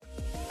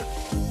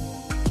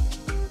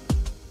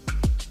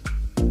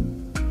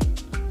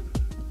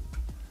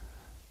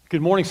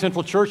Good morning,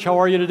 Central Church. How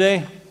are you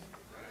today?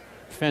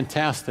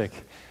 Fantastic.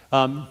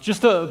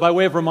 Just by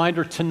way of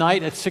reminder,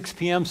 tonight at 6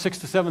 p.m., 6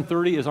 to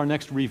 7:30 is our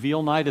next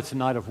Reveal night. It's a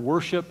night of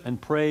worship and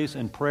praise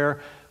and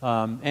prayer.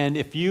 And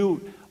if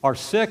you are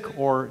sick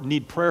or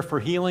need prayer for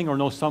healing or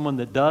know someone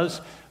that does,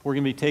 we're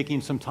going to be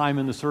taking some time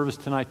in the service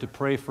tonight to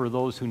pray for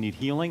those who need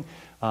healing.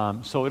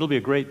 So it'll be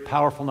a great,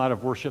 powerful night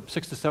of worship.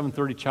 6 to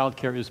 7:30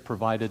 childcare is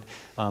provided,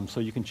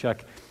 so you can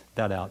check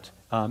that out.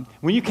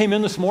 When you came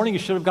in this morning, you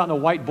should have gotten a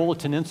white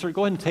bulletin insert.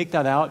 Go ahead and take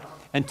that out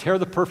and tear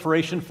the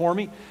perforation for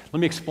me.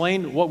 Let me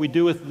explain what we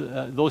do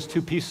with those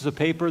two pieces of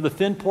paper. The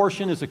thin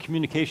portion is a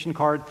communication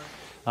card.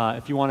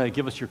 If you want to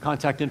give us your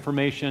contact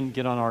information,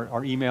 get on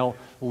our email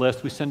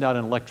list. We send out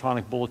an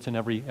electronic bulletin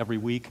every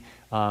week.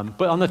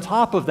 But on the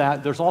top of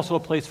that, there's also a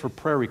place for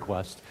prayer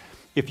requests.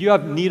 If you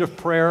have need of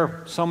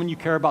prayer, someone you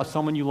care about,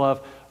 someone you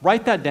love,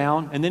 write that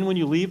down. And then when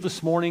you leave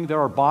this morning,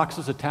 there are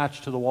boxes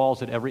attached to the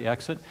walls at every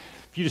exit.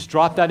 If you just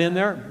drop that in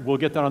there, we'll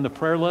get that on the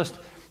prayer list.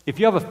 If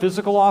you have a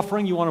physical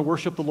offering you want to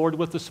worship the Lord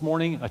with this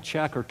morning, a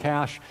check or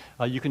cash,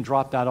 you can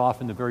drop that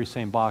off in the very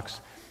same box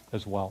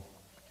as well.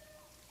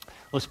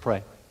 Let's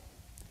pray.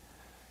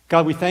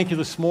 God, we thank you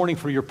this morning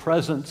for your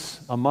presence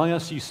among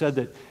us. You said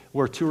that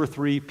where two or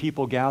three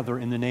people gather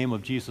in the name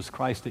of Jesus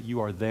Christ, that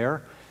you are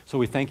there. So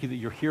we thank you that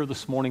you're here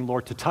this morning,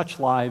 Lord, to touch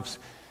lives,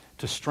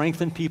 to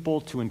strengthen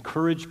people, to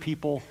encourage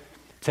people,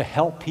 to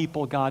help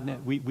people,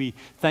 God. We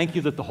thank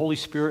you that the Holy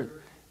Spirit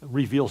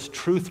reveals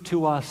truth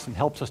to us and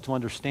helps us to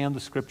understand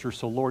the Scripture.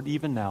 So, Lord,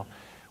 even now,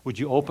 would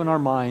you open our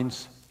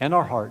minds and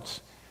our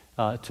hearts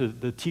to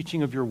the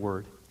teaching of your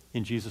word.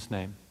 In Jesus'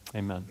 name,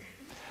 amen.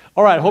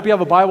 All right, I hope you have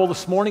a Bible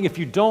this morning. If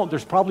you don't,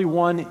 there's probably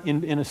one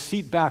in a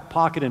seat back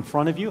pocket in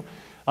front of you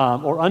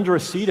or under a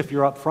seat if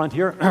you're up front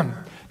here.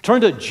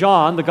 Turn to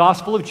John, the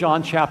Gospel of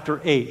John,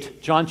 chapter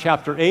 8. John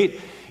chapter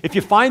 8. If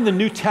you find the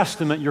New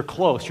Testament, you're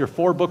close. You're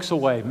 4 books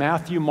away.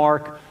 Matthew,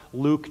 Mark,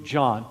 Luke,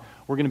 John.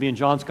 We're going to be in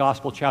John's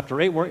Gospel, chapter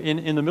 8. We're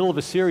in the middle of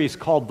a series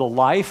called The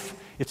Life.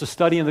 It's a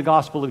study in the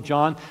Gospel of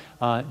John.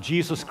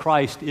 Jesus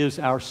Christ is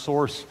our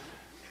source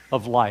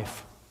of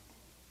life.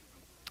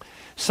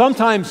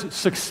 Sometimes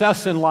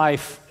success in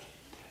life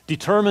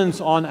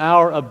determines on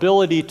our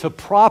ability to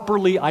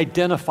properly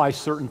identify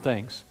certain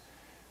things.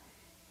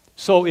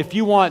 So if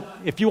you want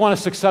a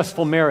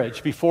successful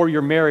marriage before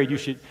you're married,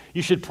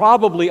 you should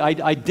probably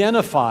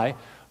identify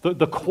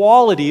the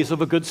qualities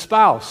of a good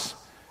spouse,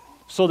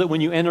 so that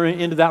when you enter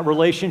into that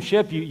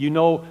relationship, you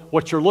know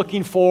what you're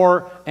looking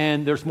for,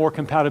 and there's more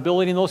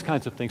compatibility and those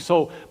kinds of things.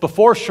 So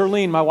before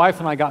Charlene, my wife,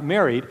 and I got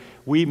married,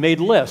 we made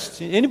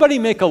lists. Anybody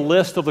make a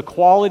list of the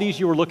qualities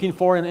you were looking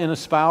for in a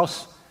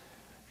spouse?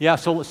 Yeah,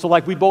 so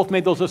like we both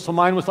made those lists. So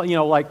mine was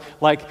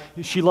like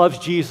she loves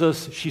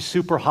Jesus, she's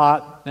super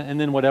hot, and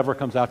then whatever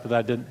comes after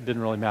that didn't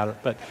really matter.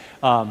 But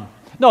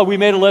no, we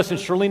made a list, and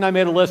Charlene and I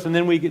made a list, and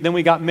then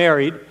we got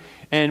married.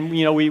 And,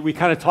 we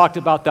kind of talked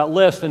about that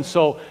list. And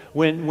so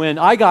when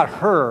I got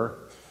her,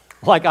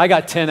 like I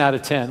got 10 out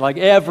of 10. Like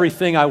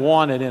everything I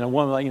wanted in a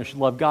woman, like, she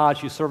loved God,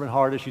 she's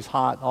servant-hearted, she's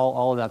hot,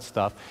 all of that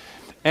stuff.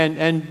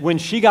 And when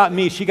she got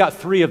me, she got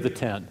 3 of the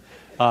 10.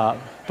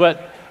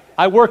 But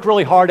I worked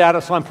really hard at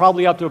it, so I'm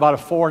probably up to about a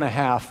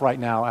 4.5 right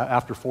now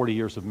after 40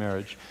 years of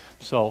marriage.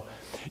 So,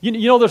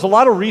 there's a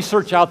lot of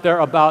research out there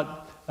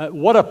about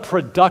what a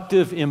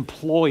productive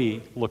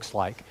employee looks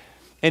like.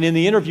 And in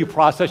the interview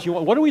process,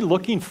 what are we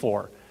looking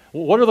for?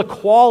 What are the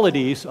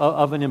qualities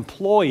of an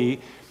employee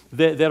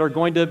that are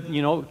going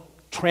to,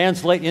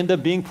 translate into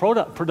being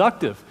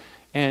productive?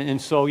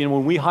 And so,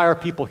 when we hire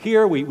people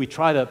here, we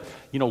try to,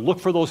 look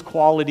for those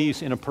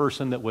qualities in a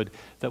person that would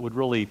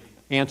really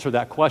answer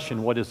that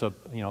question. What is a,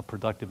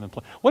 productive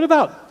employee? What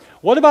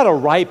about a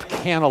ripe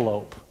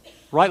cantaloupe?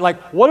 Right?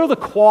 Like, what are the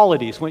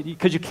qualities?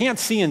 Because you can't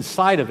see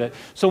inside of it.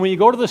 So when you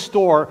go to the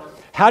store,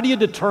 how do you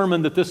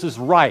determine that this is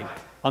ripe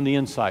on the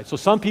inside? So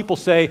some people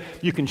say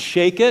you can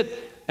shake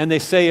it, and they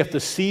say if the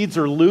seeds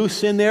are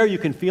loose in there, you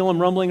can feel them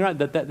rumbling around,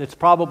 that it's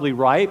probably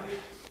ripe.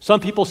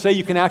 Some people say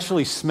you can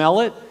actually smell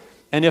it,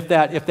 and if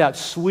that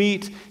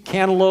sweet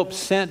cantaloupe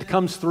scent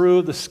comes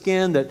through the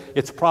skin, that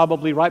it's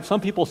probably ripe.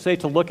 Some people say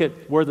to look at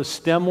where the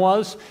stem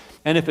was,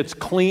 and if it's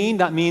clean,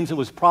 that means it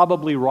was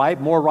probably ripe,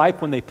 more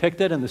ripe when they picked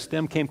it and the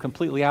stem came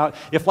completely out.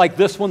 If like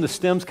this one, the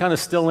stem's kind of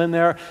still in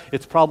there,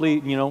 it's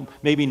probably,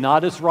 maybe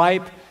not as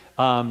ripe.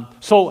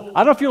 So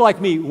I don't know if you're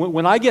like me.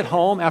 When I get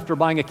home after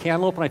buying a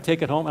cantaloupe and I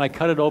take it home and I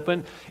cut it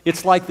open,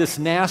 it's like this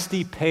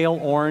nasty pale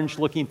orange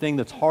looking thing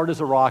that's hard as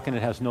a rock and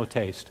it has no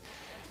taste.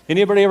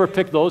 Anybody ever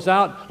pick those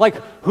out? Like,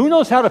 who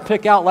knows how to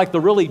pick out like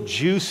the really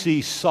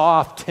juicy,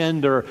 soft,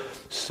 tender,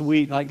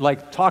 sweet?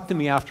 Like talk to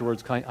me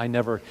afterwards. I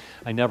never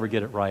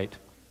get it right.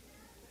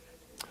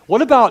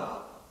 What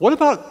about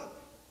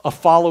a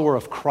follower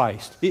of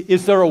Christ?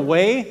 Is there a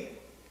way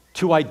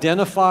to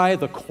identify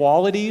the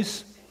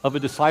qualities of a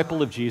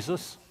disciple of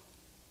Jesus?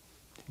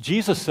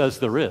 Jesus says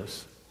there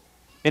is.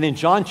 And in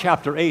John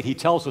chapter 8, he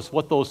tells us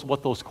what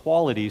those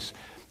qualities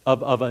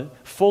of a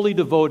fully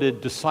devoted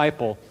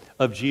disciple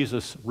of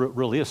Jesus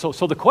really is.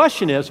 So the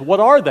question is, what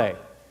are they?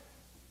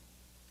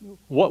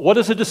 What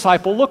does a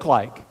disciple look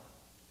like?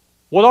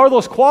 What are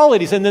those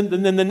qualities? And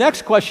then the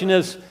next question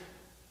is,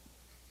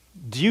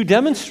 do you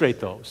demonstrate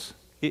those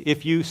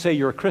if you say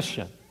you're a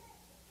Christian?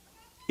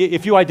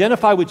 If you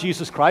identify with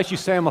Jesus Christ, you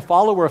say, I'm a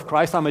follower of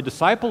Christ, I'm a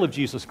disciple of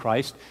Jesus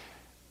Christ,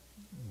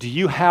 do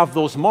you have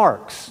those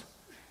marks,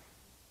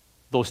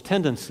 those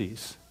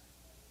tendencies,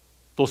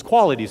 those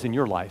qualities in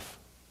your life?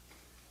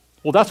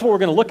 Well, that's what we're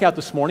going to look at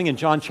this morning in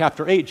John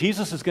chapter 8.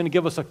 Jesus is going to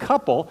give us a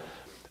couple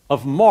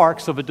of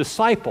marks of a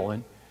disciple.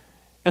 And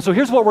so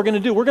here's what we're going to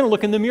do. We're going to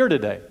look in the mirror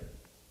today.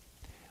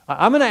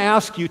 I'm going to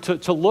ask you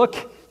to look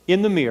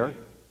in the mirror.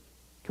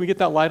 Can we get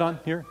that light on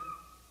here?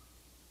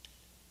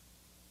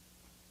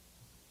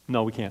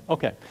 No, we can't.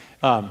 Okay.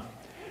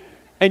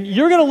 And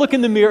you're going to look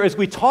in the mirror as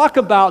we talk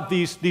about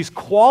these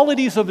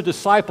qualities of a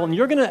disciple, and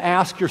you're going to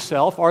ask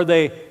yourself, are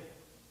they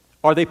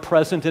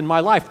present in my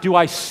life? Do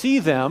I see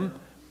them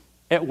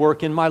at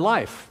work in my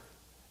life?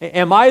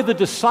 Am I the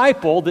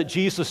disciple that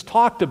Jesus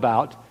talked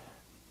about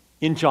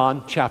in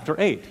John chapter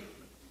 8?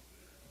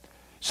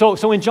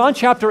 So in John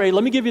chapter 8,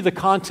 let me give you the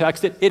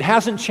context. It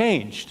hasn't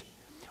changed.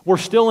 We're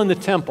still in the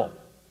temple.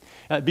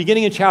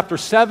 Beginning in chapter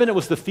 7, it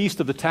was the Feast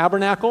of the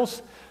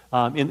Tabernacles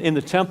in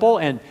the temple,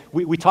 and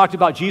we talked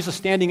about Jesus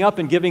standing up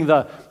and giving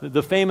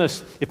the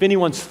famous, if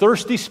anyone's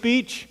thirsty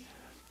speech,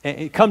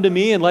 come to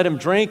me and let him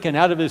drink, and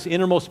out of his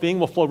innermost being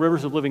will flow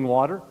rivers of living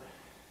water.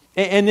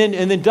 And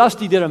then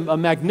Dusty did a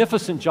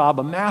magnificent job,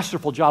 a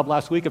masterful job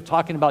last week of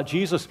talking about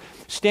Jesus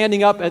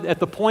standing up at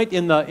the point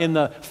in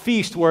the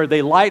feast where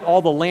they light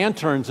all the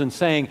lanterns and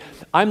saying,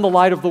 I'm the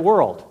light of the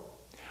world.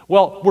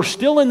 Well, we're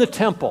still in the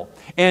temple,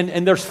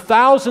 and there's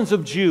thousands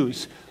of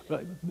Jews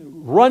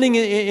running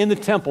in the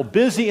temple,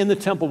 busy in the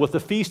temple with the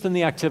feast and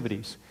the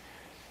activities.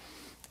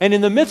 And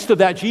in the midst of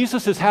that,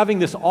 Jesus is having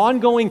this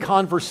ongoing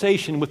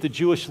conversation with the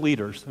Jewish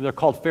leaders. They're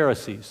called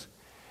Pharisees.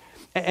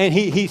 And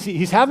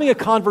he's having a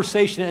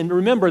conversation, and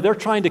remember, they're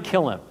trying to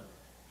kill him.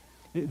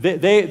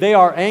 They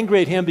are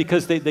angry at him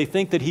because they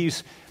think that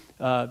he's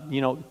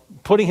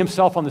putting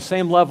himself on the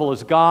same level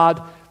as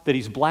God, that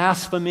he's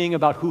blaspheming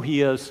about who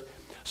he is.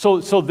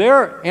 So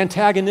they're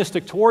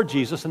antagonistic toward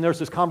Jesus, and there's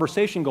this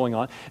conversation going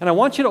on. And I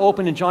want you to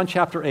open in John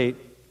chapter 8,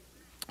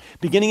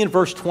 beginning in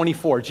verse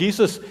 24.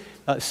 Jesus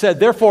said,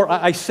 therefore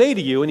I say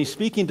to you, and he's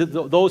speaking to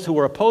those who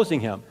are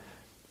opposing him,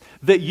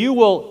 that you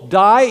will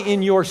die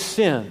in your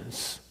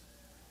sins.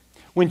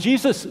 When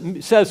Jesus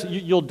says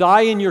you'll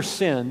die in your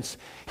sins,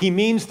 he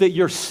means that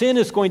your sin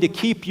is going to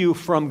keep you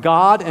from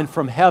God and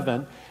from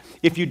heaven.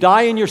 If you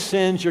die in your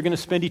sins, you're going to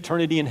spend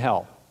eternity in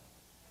hell.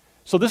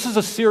 So this is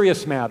a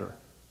serious matter.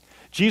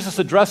 Jesus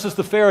addresses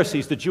the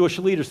Pharisees, the Jewish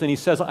leaders, and he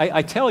says,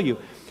 I tell you,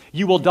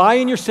 you will die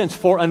in your sins,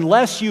 for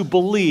unless you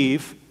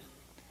believe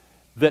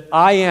that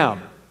I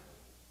am.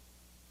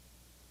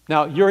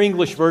 Now, your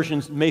English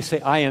versions may say,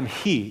 I am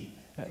he.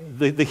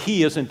 The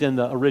he isn't in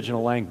the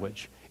original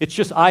language. It's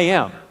just I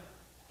am.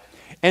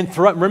 And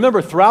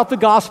remember, throughout the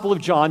Gospel of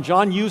John,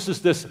 John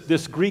uses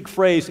this Greek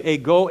phrase,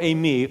 ego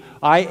eimi,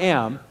 I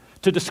am,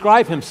 to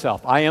describe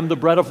himself. I am the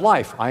bread of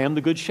life. I am the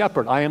good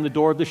shepherd. I am the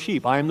door of the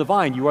sheep. I am the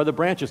vine. You are the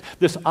branches.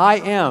 This I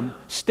am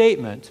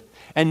statement,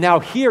 and now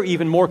here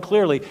even more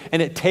clearly,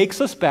 and it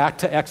takes us back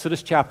to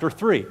Exodus chapter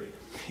 3.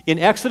 In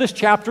Exodus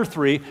chapter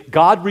 3,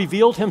 God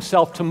revealed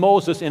himself to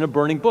Moses in a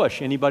burning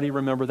bush. Anybody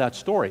remember that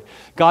story?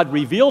 God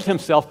revealed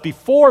himself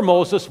before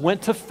Moses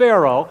went to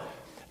Pharaoh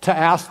to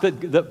ask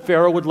that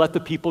Pharaoh would let the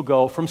people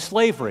go from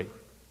slavery.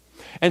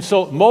 And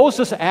so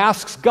Moses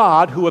asks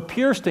God, who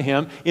appears to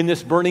him in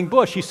this burning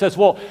bush. He says,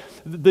 well,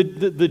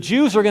 the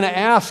Jews are going to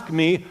ask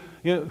me,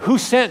 who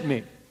sent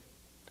me?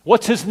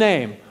 What's his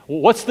name?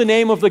 What's the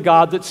name of the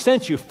God that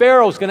sent you?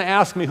 Pharaoh's going to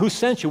ask me, who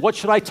sent you? What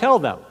should I tell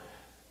them?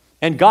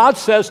 And God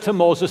says to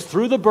Moses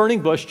through the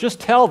burning bush, just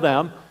tell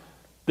them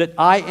that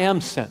I am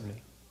sent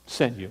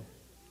you.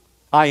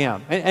 I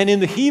am. And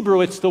in the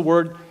Hebrew, it's the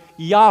word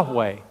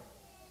Yahweh.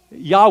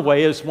 Yahweh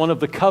is one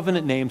of the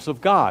covenant names of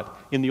God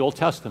in the Old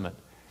Testament.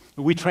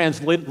 We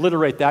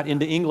transliterate that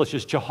into English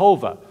as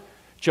Jehovah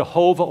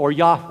or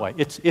Yahweh.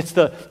 It's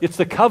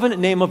the covenant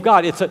name of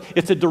God. It's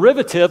a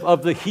derivative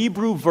of the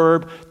Hebrew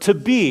verb to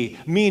be,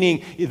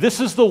 meaning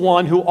this is the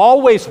one who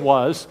always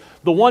was,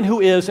 the one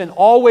who is and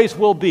always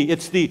will be.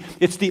 It's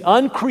the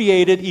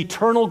uncreated,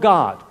 eternal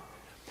God,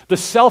 the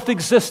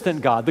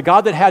self-existent God, the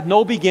God that had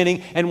no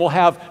beginning and will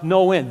have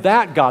no end.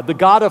 That God, the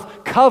God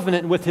of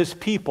covenant with his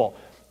people.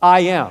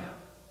 I am.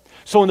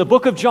 So in the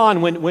book of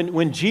John,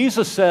 when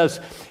Jesus says,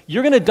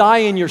 you're going to die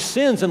in your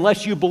sins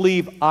unless you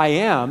believe I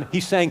am,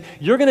 he's saying,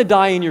 you're going to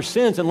die in your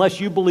sins unless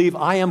you believe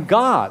I am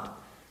God,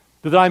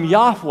 that I'm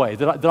Yahweh,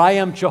 that I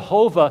am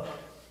Jehovah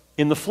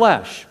in the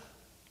flesh.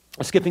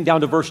 Skipping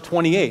down to verse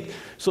 28.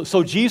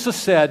 So Jesus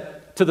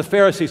said to the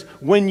Pharisees,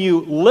 when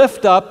you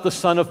lift up the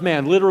Son of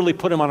Man, literally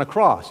put him on a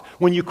cross,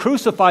 when you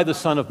crucify the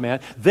Son of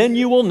Man, then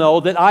you will know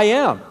that I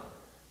am.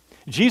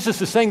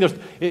 Jesus is saying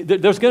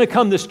there's going to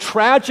come this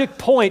tragic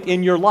point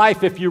in your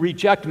life if you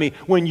reject me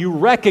when you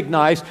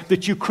recognize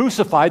that you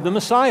crucified the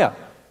Messiah.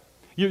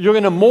 You're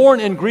going to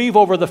mourn and grieve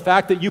over the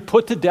fact that you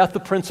put to death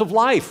the Prince of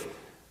Life.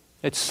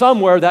 It's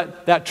somewhere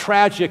that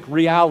tragic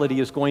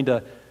reality is going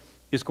to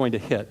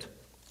hit.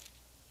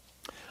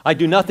 I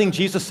do nothing,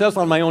 Jesus says,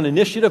 on my own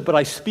initiative, but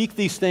I speak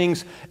these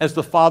things as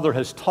the Father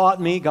has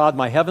taught me, God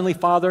my heavenly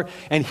Father,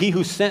 and he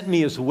who sent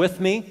me is with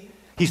me.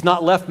 He's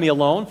not left me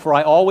alone, for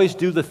I always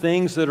do the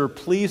things that are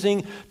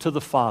pleasing to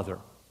the Father.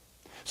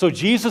 So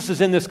Jesus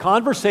is in this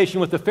conversation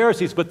with the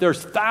Pharisees, but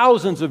there's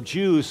thousands of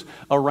Jews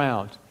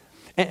around.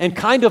 And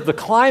kind of the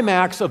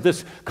climax of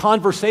this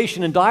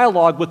conversation and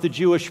dialogue with the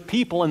Jewish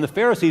people and the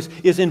Pharisees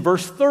is in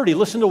verse 30.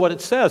 Listen to what it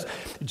says.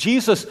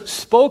 Jesus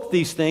spoke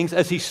these things.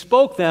 As he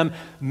spoke them,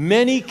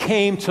 many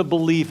came to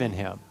believe in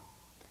him.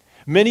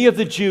 Many of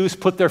the Jews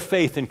put their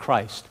faith in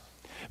Christ.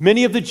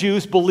 Many of the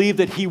Jews believed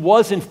that he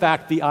was, in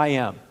fact, the I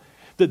am,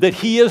 that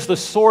he is the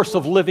source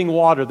of living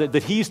water,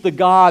 that he's the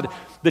God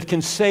that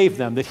can save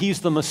them, that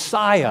he's the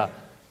Messiah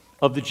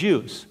of the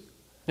Jews.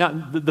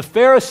 Now, the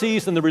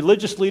Pharisees and the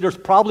religious leaders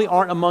probably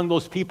aren't among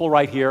those people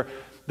right here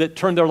that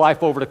turned their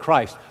life over to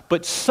Christ.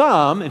 But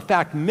some, in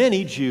fact,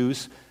 many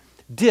Jews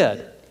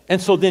did. And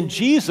so then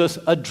Jesus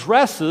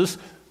addresses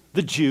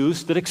the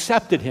Jews that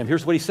accepted him.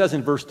 Here's what he says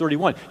in verse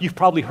 31. You've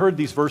probably heard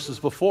these verses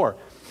before.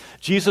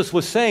 Jesus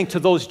was saying to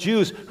those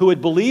Jews who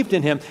had believed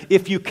in him,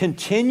 if you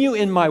continue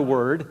in my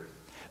word,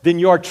 then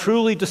you are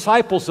truly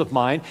disciples of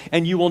mine,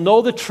 and you will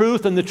know the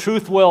truth, and the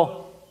truth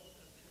will...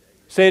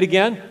 Say it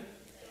again.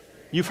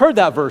 You've heard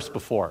that verse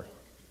before.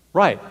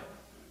 Right.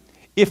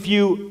 If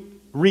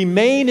you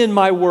remain in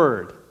my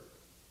word,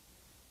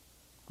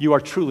 you are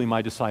truly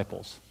my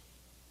disciples,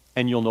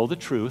 and you'll know the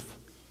truth,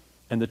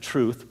 and the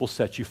truth will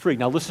set you free.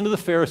 Now listen to the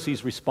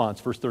Pharisees'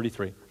 response, verse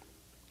 33.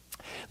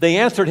 They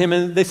answered him,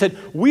 and they said,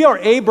 we are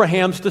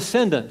Abraham's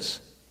descendants,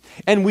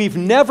 and we've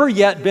never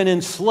yet been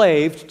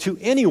enslaved to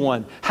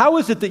anyone. How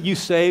is it that you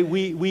say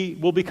we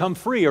will become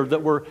free, or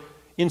that we're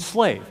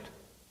enslaved?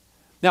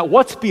 Now,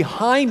 what's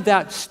behind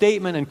that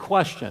statement and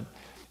question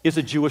is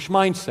a Jewish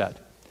mindset.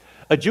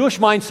 A Jewish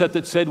mindset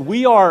that said,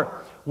 we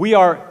are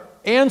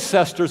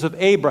ancestors of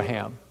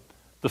Abraham,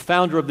 the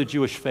founder of the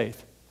Jewish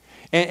faith.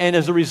 And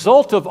as a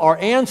result of our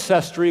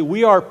ancestry,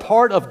 we are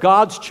part of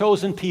God's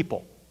chosen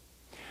people.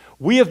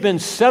 We have been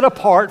set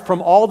apart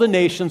from all the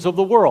nations of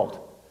the world.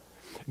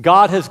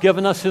 God has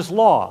given us his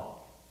law.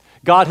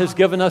 God has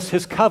given us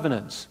his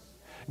covenants.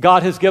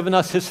 God has given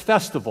us his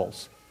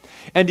festivals.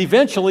 And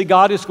eventually,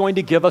 God is going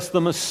to give us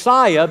the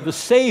Messiah, the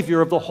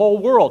Savior of the whole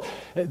world.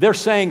 They're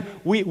saying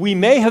we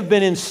may have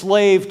been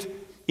enslaved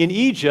in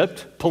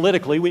Egypt,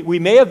 politically. We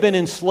may have been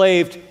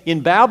enslaved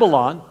in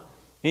Babylon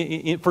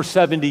for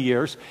 70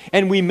 years.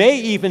 And we may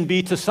even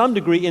be, to some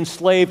degree,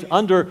 enslaved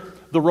under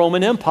the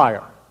Roman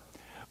Empire.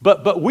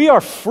 But we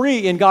are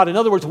free in God. In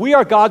other words, we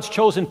are God's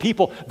chosen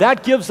people.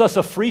 That gives us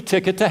a free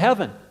ticket to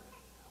heaven.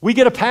 We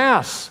get a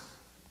pass.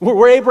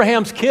 We're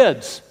Abraham's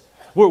kids.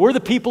 We're the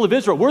people of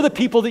Israel. We're the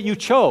people that you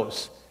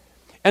chose.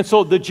 And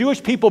so the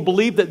Jewish people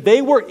believed that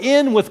they were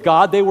in with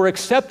God. They were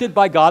accepted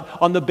by God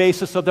on the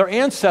basis of their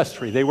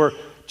ancestry. They were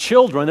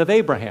children of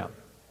Abraham.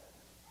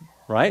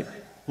 Right?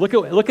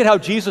 Look at how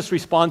Jesus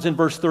responds in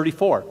verse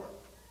 34.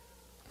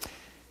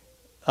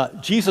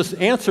 Jesus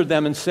answered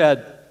them and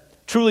said,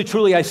 truly,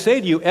 truly, I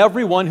say to you,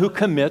 everyone who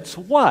commits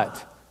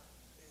what?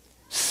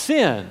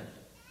 Sin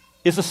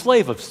is a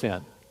slave of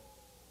sin.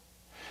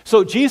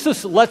 So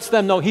Jesus lets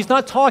them know he's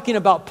not talking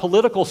about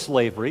political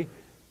slavery.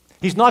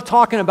 He's not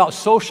talking about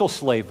social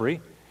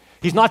slavery.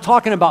 He's not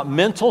talking about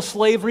mental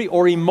slavery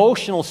or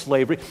emotional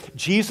slavery.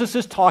 Jesus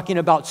is talking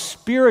about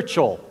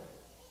spiritual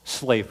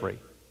slavery.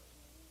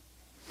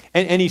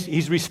 And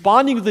he's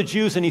responding to the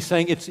Jews, and he's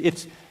saying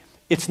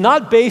it's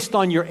not based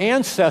on your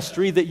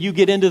ancestry that you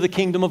get into the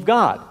kingdom of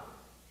God.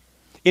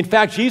 In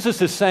fact,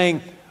 Jesus is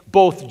saying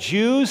both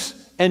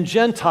Jews and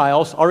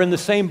Gentiles are in the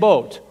same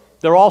boat.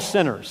 They're all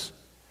sinners.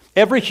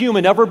 Every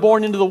human ever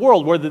born into the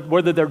world,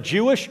 whether they're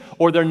Jewish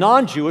or they're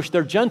non-Jewish,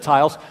 they're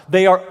Gentiles,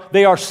 they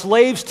are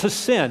slaves to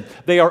sin.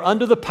 They are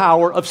under the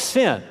power of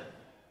sin.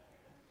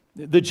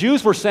 The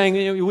Jews were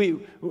saying,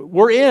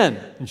 we're in.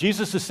 And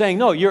Jesus is saying,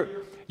 no,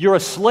 you're a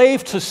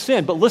slave to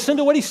sin. But listen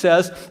to what he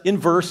says in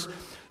verse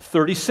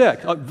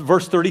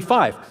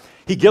 35.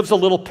 He gives a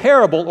little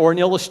parable or an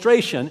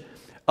illustration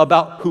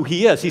about who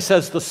he is. He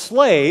says the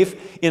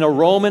slave in a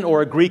Roman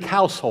or a Greek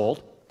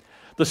household,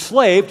 the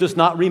slave does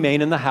not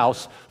remain in the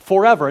house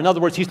forever. In other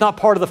words, he's not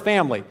part of the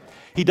family.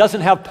 He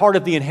doesn't have part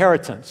of the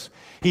inheritance.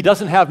 He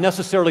doesn't have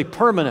necessarily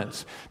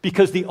permanence,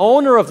 because the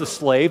owner of the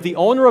slave, the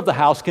owner of the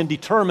house, can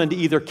determine to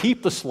either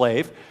keep the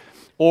slave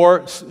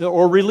or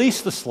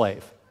release the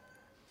slave.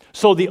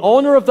 So the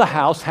owner of the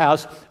house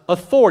has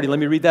authority. Let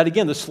me read that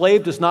again. The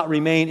slave does not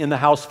remain in the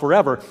house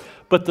forever,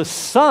 but the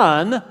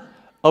son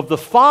of the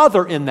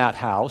father in that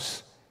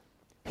house,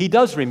 he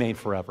does remain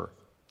forever.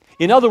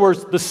 In other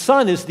words, the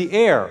son is the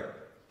heir.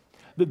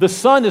 The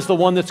son is the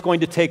one that's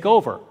going to take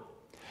over.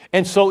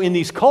 And so in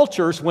these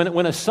cultures,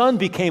 when a son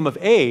became of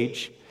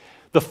age,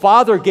 the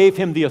father gave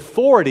him the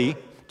authority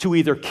to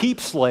either keep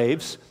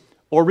slaves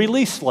or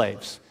release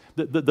slaves.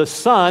 The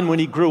son, when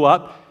he grew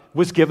up,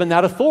 was given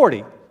that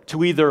authority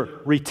to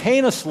either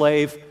retain a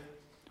slave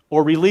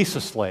or release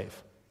a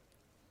slave.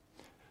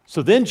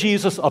 So then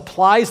Jesus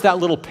applies that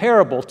little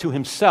parable to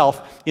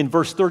himself in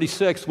verse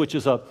 36, which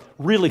is a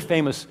really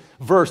famous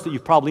verse that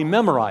you've probably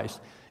memorized.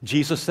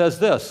 Jesus says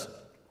this,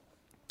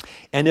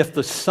 "And if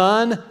the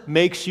Son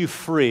makes you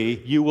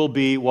free, you will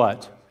be"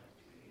 what?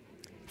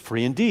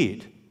 Free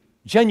indeed.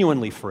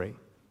 Genuinely free.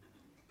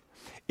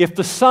 If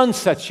the Son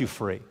sets you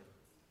free.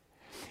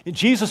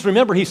 Jesus,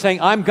 remember, he's saying,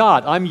 "I'm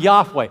God, I'm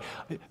Yahweh."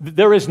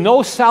 There is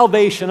no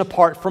salvation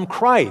apart from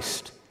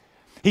Christ.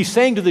 He's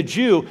saying to the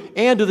Jew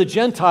and to the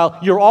Gentile,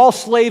 you're all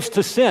slaves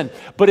to sin.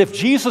 But if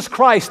Jesus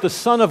Christ, the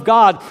Son of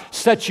God,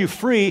 sets you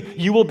free,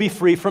 you will be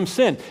free from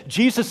sin.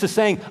 Jesus is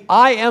saying,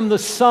 I am the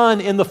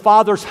Son in the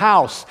Father's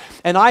house,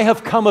 and I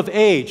have come of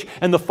age.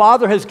 And the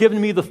Father has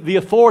given me the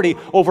authority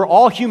over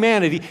all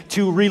humanity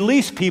to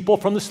release people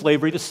from the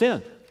slavery to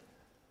sin.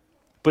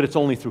 But it's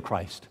only through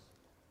Christ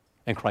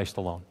and Christ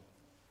alone.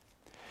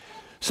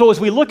 So as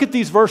we look at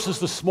these verses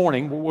this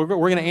morning, we're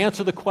going to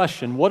answer the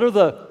question, what are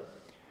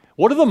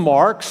the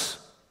marks,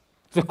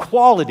 the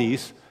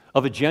qualities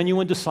of a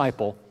genuine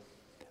disciple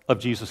of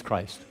Jesus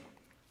Christ?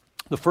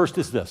 The first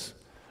is this: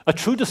 a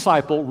true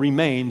disciple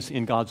remains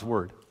in God's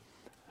Word.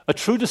 A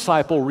true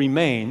disciple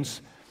remains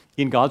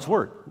in God's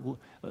Word.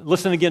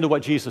 Listen again to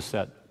what Jesus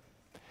said.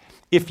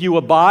 "If you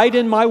abide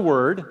in my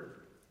word,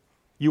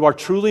 you are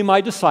truly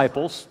my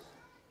disciples,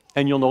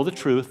 and you'll know the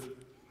truth,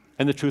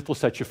 and the truth will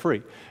set you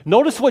free."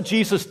 Notice what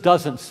Jesus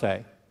doesn't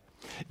say.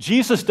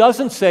 Jesus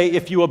doesn't say,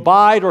 if you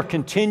abide or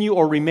continue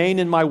or remain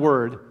in my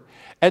word,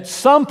 at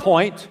some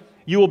point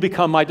you will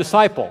become my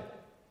disciple.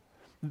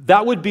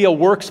 That would be a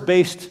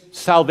works-based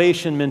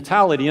salvation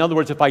mentality. In other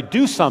words, if I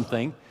do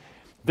something,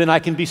 then I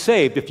can be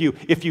saved. If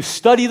you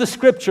study the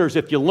Scriptures,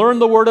 if you learn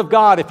the Word of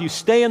God, if you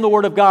stay in the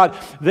Word of God,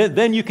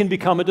 then you can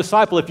become a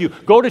disciple. If you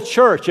go to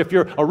church, if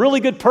you're a really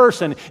good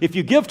person, if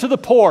you give to the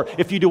poor,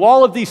 if you do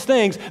all of these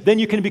things, then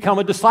you can become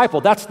a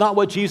disciple. That's not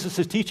what Jesus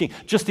is teaching,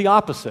 just the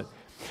opposite.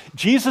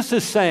 Jesus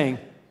is saying,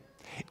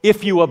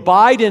 if you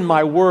abide in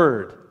my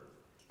word,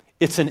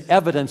 it's an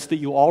evidence that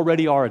you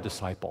already are a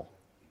disciple.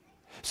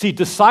 See,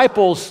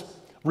 disciples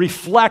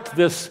reflect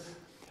this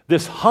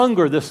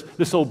hunger,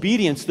 this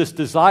obedience, this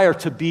desire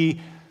to be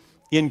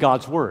in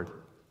God's word.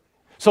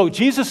 So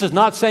Jesus is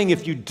not saying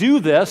if you do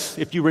this,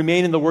 if you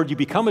remain in the word, you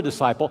become a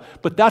disciple,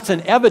 but that's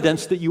an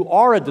evidence that you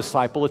are a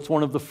disciple. It's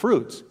one of the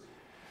fruits.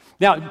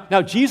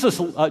 Now,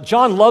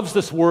 John loves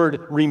this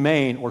word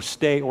remain or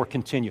stay or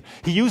continue.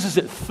 He uses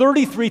it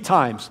 33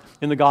 times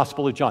in the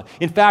Gospel of John.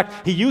 In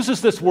fact, he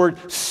uses this word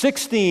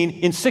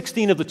in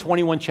 16 of the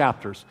 21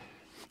 chapters.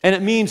 And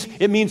it means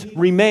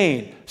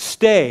remain,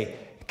 stay,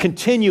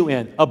 continue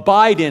in,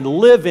 abide in,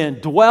 live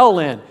in, dwell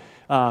in,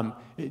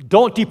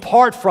 don't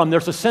depart from.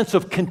 There's a sense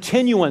of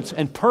continuance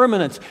and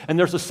permanence, and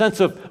there's a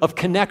sense of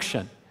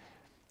connection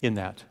in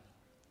that.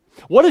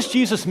 What does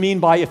Jesus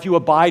mean by if you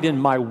abide in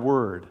my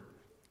word?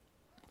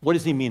 What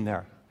does he mean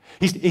there?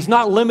 He's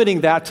not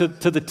limiting that to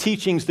the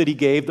teachings that he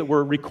gave that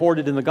were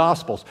recorded in the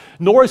Gospels,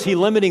 nor is he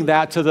limiting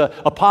that to the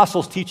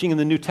apostles' teaching in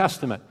the New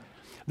Testament.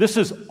 This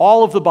is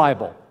all of the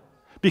Bible.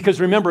 Because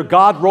remember,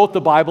 God wrote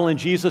the Bible and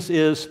Jesus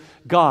is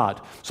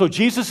God. So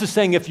Jesus is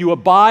saying if you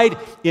abide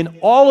in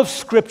all of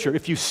Scripture,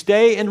 if you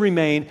stay and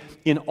remain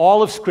in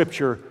all of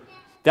Scripture,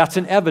 that's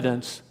an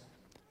evidence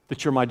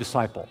that you're my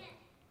disciple.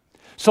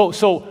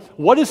 So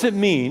what does it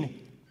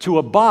mean to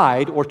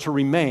abide or to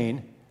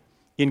remain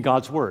in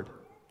God's Word?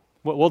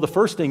 Well, the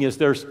first thing is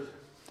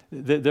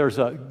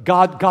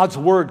God's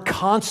Word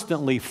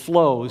constantly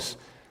flows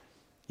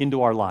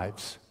into our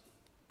lives.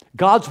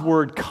 God's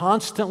Word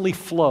constantly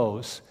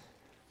flows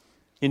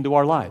into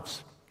our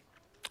lives.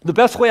 The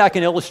best way I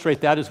can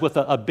illustrate that is with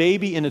a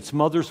baby in its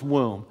mother's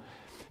womb,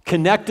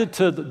 connected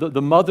to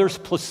the mother's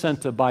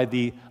placenta by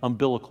the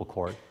umbilical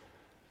cord.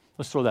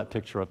 Let's throw that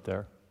picture up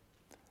there.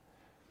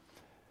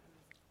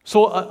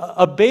 So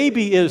a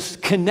baby is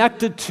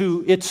connected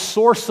to its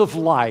source of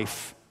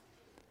life,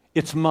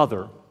 its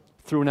mother,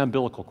 through an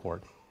umbilical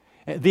cord.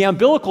 The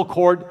umbilical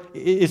cord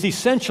is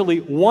essentially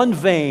one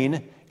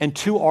vein and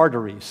two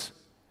arteries.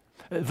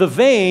 The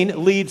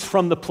vein leads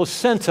from the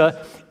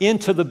placenta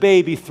into the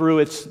baby through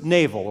its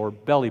navel or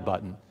belly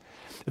button.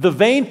 The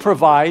vein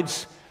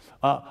provides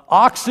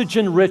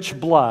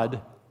oxygen-rich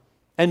blood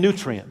and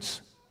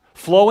nutrients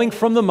flowing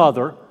from the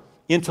mother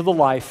into the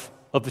life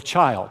of the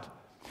child.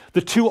 The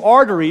two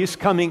arteries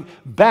coming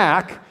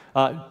back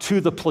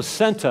to the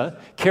placenta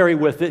carry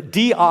with it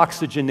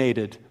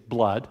deoxygenated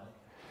blood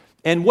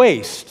and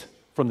waste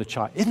from the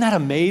child. Isn't that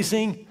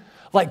amazing?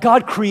 Like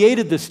God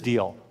created this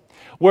deal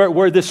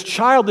where this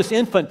child, this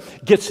infant,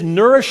 gets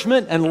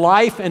nourishment and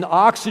life and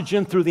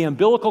oxygen through the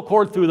umbilical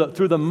cord, through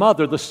the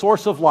mother, the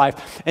source of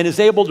life, and is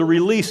able to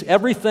release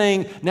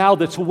everything now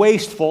that's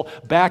wasteful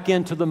back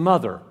into the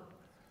mother.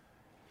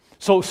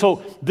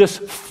 So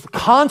this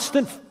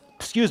constant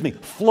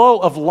flow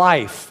of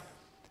life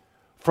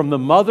from the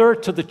mother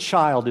to the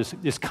child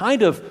is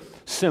kind of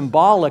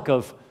symbolic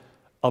of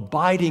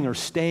abiding or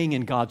staying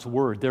in God's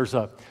Word. There's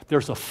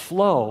a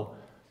flow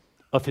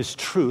of His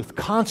truth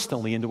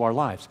constantly into our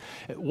lives.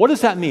 What does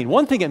that mean?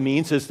 One thing it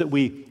means is that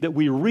we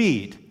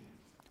read,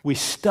 we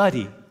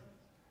study,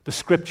 the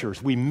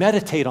Scriptures. We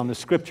meditate on the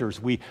Scriptures.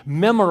 We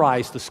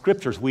memorize the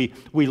Scriptures. We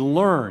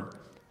learn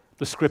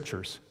the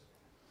Scriptures.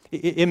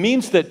 It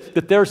means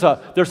that there's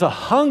a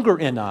hunger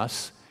in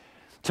us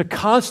to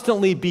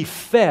constantly be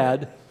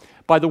fed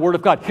by the Word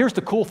of God. Here's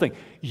the cool thing.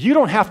 You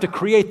don't have to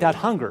create that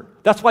hunger.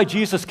 That's why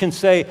Jesus can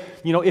say,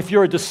 if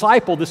you're a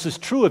disciple, this is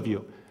true of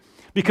you.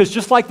 Because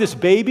just like this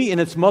baby in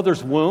its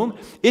mother's womb,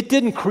 it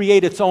didn't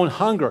create its own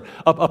hunger.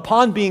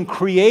 Upon being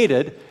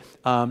created,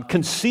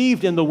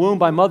 conceived in the womb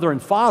by mother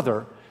and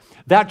father,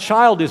 that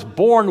child is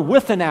born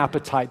with an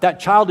appetite. That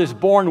child is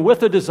born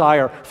with a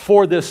desire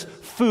for this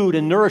food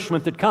and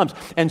nourishment that comes.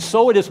 And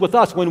so it is with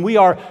us. When we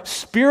are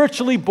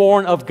spiritually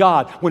born of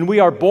God, when we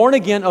are born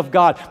again of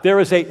God, there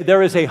is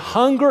a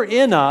hunger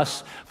in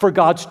us for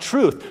God's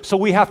truth. So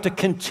we have to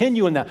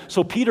continue in that.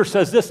 So Peter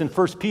says this in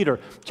 1 Peter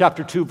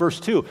chapter 2, verse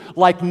 2.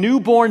 Like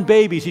newborn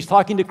babies, he's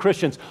talking to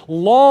Christians,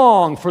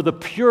 long for the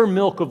pure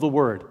milk of the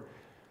Word,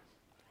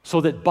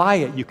 so that by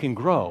it you can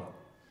grow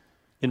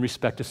in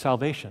respect to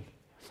salvation.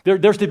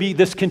 There's to be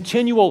this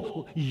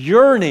continual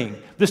yearning,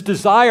 this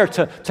desire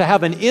to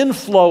have an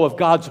inflow of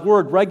God's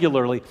Word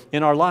regularly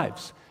in our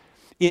lives.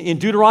 In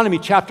Deuteronomy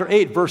chapter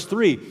 8, verse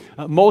 3,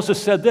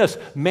 Moses said this,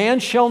 "Man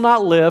shall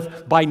not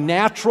live by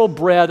natural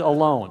bread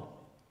alone."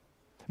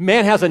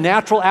 Man has a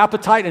natural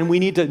appetite and we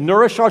need to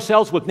nourish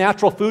ourselves with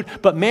natural food,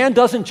 but man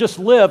doesn't just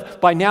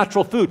live by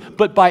natural food,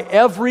 but by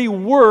every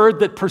word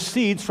that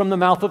proceeds from the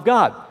mouth of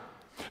God.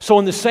 So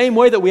in the same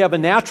way that we have a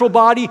natural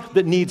body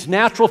that needs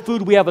natural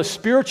food, we have a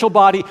spiritual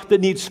body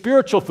that needs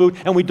spiritual food,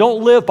 and we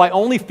don't live by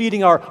only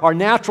feeding our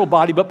natural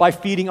body, but by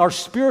feeding our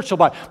spiritual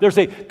body. There's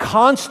a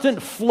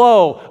constant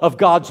flow of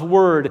God's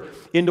Word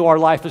into our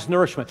life as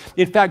nourishment.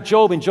 In fact,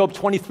 in Job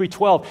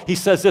 23:12, he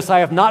says this, "I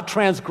have not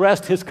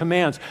transgressed His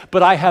commands,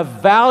 but I have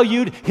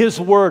valued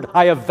His Word.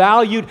 I have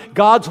valued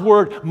God's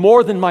Word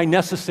more than my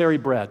necessary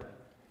bread."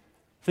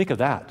 Think of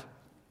that.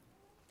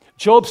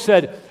 Job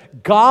said,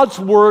 God's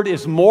Word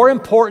is more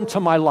important to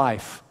my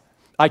life.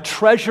 I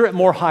treasure it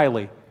more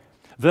highly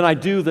than I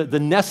do the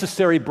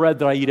necessary bread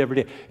that I eat every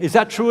day. Is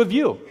that true of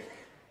you?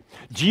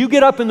 Do you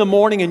get up in the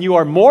morning and you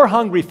are more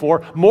hungry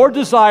for, more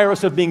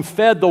desirous of being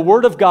fed the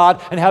Word of God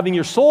and having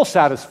your soul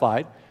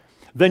satisfied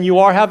than you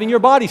are having your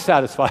body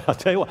satisfied? I'll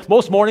tell you what,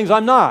 most mornings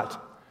I'm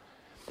not.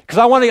 Because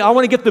I want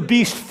to get the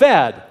beast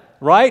fed,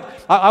 right?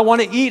 I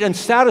want to eat and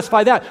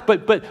satisfy that.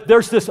 But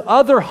there's this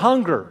other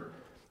hunger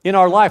in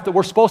our life that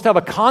we're supposed to have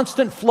a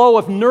constant flow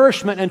of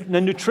nourishment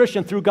and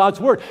nutrition through God's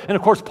Word. And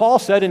of course, Paul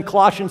said in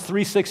Colossians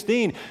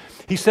 3:16,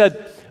 he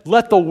said,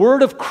 "Let the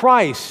Word of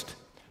Christ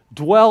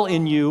dwell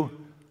in you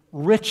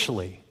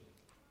richly."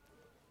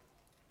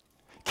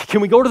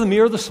 Can we go to the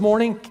mirror this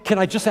morning? Can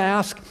I just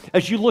ask,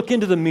 as you look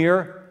into the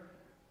mirror,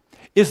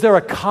 is there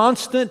a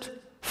constant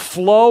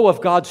flow of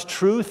God's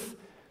truth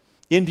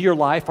into your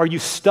life? Are you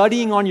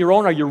studying on your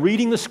own? Are you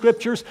reading the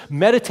Scriptures,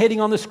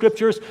 meditating on the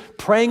Scriptures,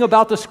 praying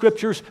about the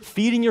Scriptures,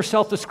 feeding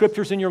yourself the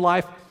Scriptures in your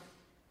life?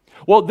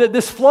 Well,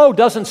 this flow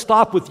doesn't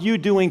stop with you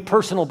doing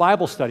personal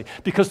Bible study,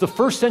 because the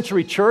first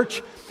century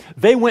church,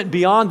 they went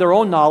beyond their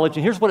own knowledge.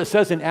 And here's what it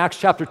says in Acts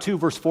chapter 2,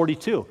 verse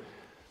 42.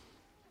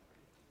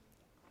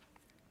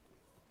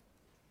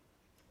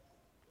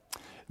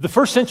 The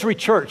first century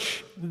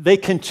church, they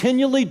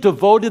continually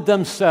devoted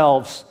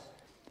themselves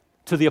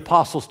to the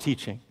apostles'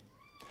 teaching.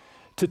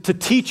 To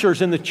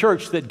teachers in the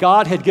church that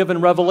God had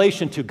given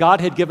revelation to, God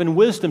had given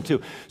wisdom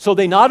to. So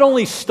they not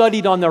only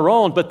studied on their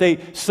own, but they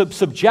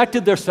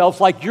subjected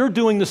themselves, like you're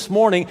doing this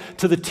morning,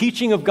 to the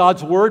teaching of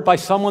God's Word by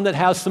someone that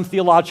has some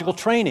theological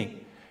training.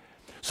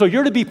 So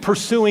you're to be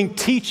pursuing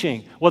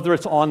teaching, whether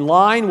it's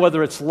online,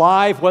 whether it's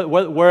live,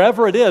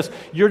 wherever it is,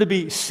 you're to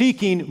be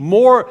seeking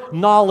more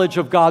knowledge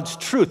of God's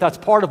truth. That's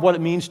part of what it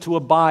means to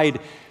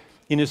abide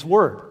in His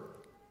Word.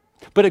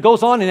 But it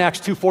goes on in Acts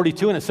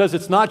 2:42, and it says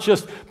it's not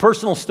just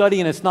personal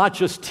study and it's not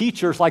just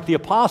teachers like the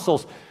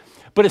apostles,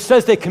 but it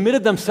says they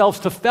committed themselves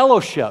to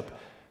fellowship.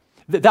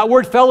 That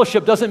word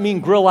fellowship doesn't mean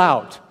grill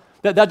out.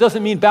 That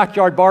doesn't mean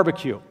backyard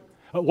barbecue.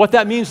 What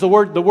that means, the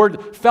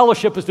word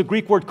fellowship is the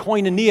Greek word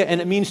koinonia, and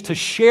it means to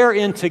share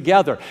in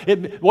together.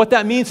 What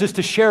that means is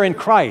to share in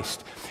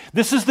Christ.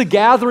 This is the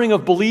gathering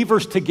of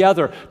believers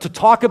together to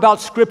talk about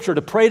Scripture,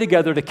 to pray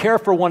together, to care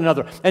for one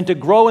another, and to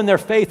grow in their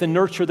faith and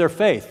nurture their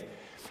faith.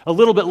 A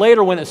little bit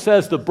later when it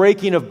says the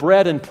breaking of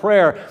bread and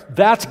prayer,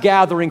 that's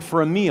gathering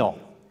for a meal.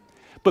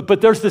 But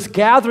there's this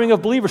gathering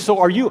of believers. So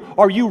are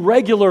you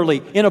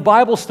regularly in a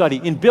Bible study,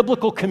 in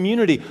biblical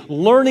community,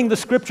 learning the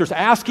Scriptures,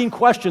 asking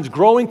questions,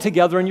 growing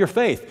together in your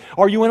faith?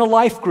 Are you in a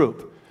life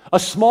group, a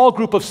small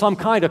group of some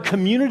kind, a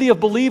community of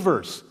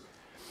believers?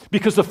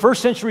 Because the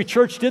first century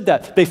church did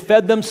that. They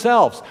fed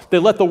themselves. They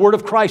let the Word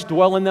of Christ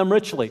dwell in them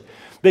richly.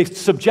 They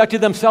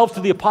subjected themselves to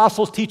the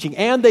apostles' teaching,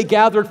 and they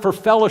gathered for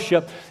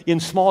fellowship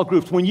in small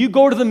groups. When you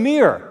go to the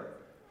mirror,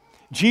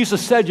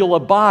 Jesus said, "You'll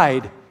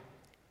abide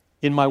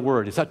in my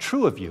word." Is that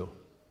true of you?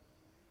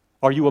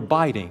 Are you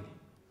abiding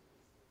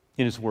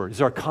in His Word? Is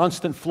there a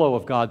constant flow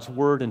of God's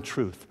Word and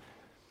truth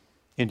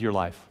into your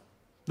life?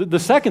 The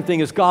second thing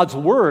is God's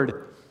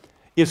Word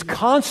is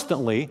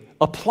constantly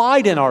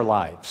applied in our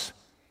lives.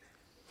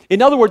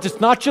 In other words, it's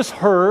not just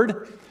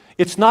heard,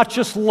 it's not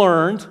just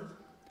learned,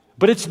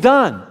 but it's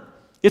done.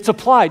 It's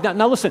applied.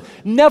 Now listen,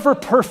 never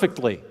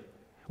perfectly.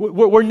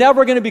 We're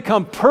never going to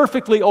become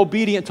perfectly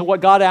obedient to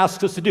what God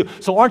asks us to do.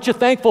 So aren't you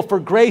thankful for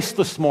grace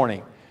this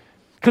morning?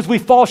 Because we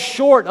fall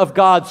short of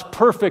God's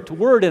perfect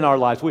word in our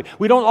lives.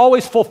 We don't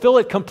always fulfill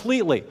it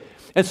completely.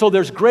 And so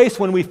there's grace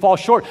when we fall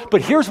short.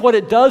 But here's what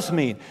it does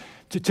mean,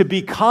 to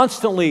be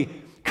constantly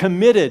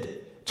committed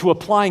to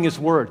applying His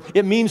word.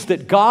 It means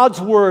that God's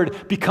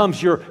word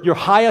becomes your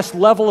highest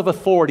level of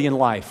authority in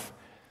life.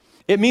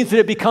 It means that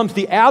it becomes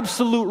the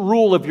absolute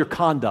rule of your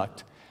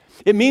conduct.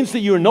 It means that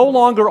you no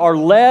longer are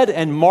led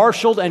and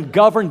marshaled and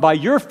governed by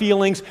your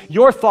feelings,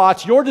 your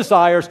thoughts, your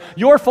desires,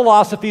 your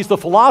philosophies, the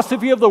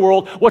philosophy of the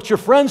world, what your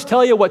friends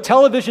tell you, what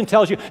television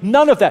tells you.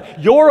 None of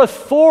that. Your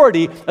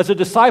authority as a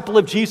disciple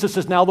of Jesus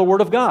is now the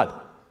Word of God.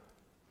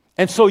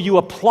 And so you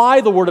apply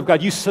the Word of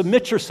God. You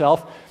submit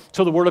yourself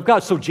to the Word of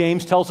God. So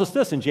James tells us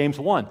this in James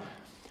 1,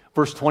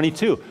 verse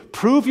 22.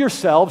 Prove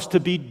yourselves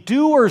to be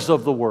doers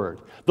of the Word,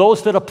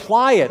 those that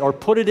apply it or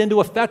put it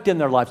into effect in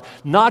their lives,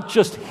 not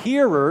just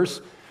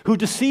hearers who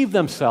deceive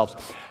themselves.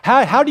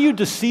 How do you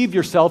deceive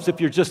yourselves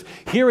if you're just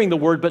hearing the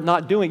word but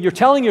not doing it? You're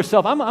telling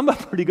yourself, I'm a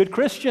pretty good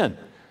Christian.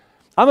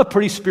 I'm a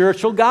pretty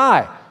spiritual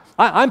guy.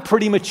 I'm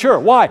pretty mature.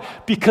 Why?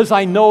 Because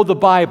I know the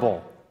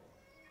Bible.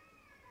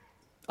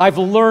 I've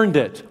learned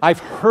it. I've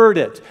heard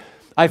it.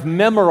 I've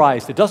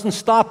memorized it. It doesn't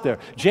stop there.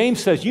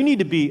 James says you need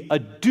to be a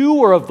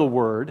doer of the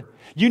word.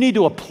 You need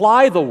to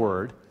apply the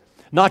word,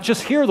 not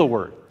just hear the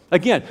word.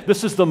 Again,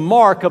 this is the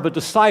mark of a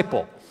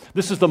disciple.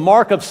 This is the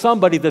mark of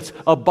somebody that's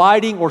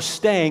abiding or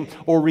staying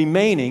or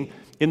remaining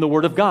in the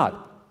Word of God.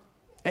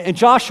 And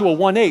Joshua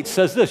 1:8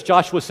 says this.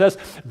 Joshua says,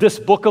 this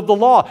book of the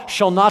law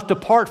shall not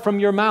depart from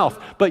your mouth,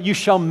 but you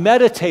shall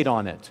meditate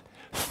on it,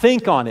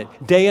 think on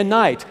it day and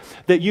night,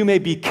 that you may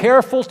be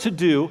careful to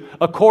do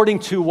according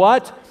to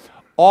what?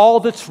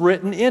 All that's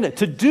written in it.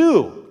 To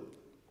do.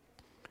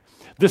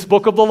 This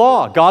book of the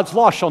law, God's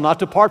law, shall not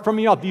depart from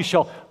your mouth. You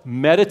shall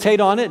meditate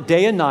on it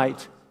day and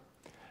night,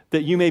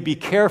 that you may be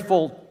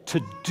careful to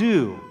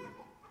do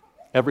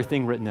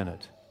everything written in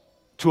it,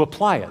 to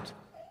apply it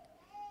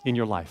in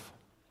your life.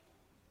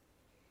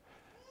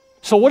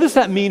 So what does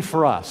that mean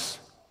for us?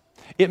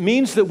 It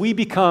means that we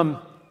become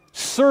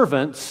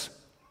servants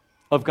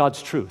of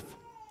God's truth,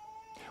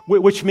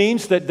 which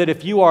means that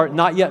if you are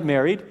not yet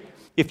married,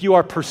 if you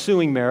are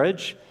pursuing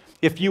marriage,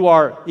 if you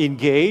are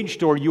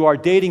engaged or you are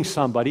dating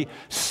somebody,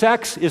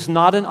 sex is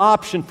not an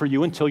option for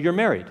you until you're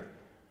married.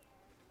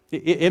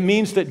 It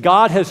means that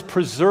God has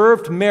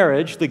preserved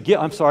marriage,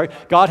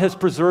 God has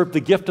preserved the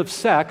gift of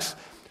sex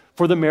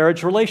for the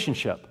marriage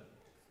relationship.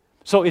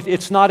 So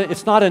it's not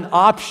an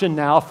option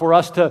now for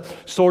us to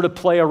sort of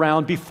play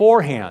around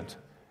beforehand,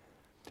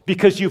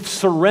 because you've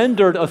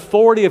surrendered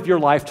authority of your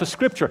life to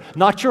Scripture,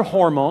 not your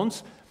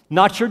hormones,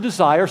 not your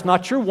desires,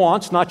 not your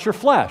wants, not your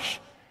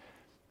flesh.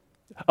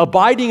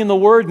 Abiding in the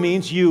Word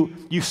means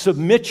you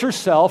submit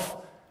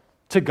yourself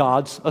to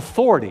God's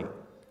authority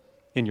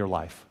in your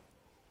life.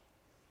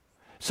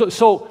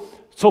 So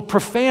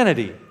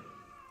profanity,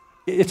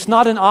 it's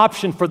not an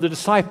option for the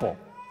disciple.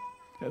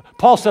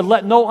 Paul said,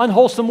 let no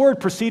unwholesome word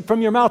proceed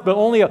from your mouth, but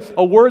only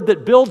a word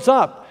that builds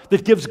up,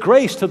 that gives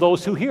grace to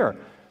those who hear.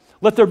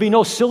 Let there be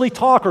no silly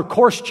talk or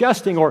coarse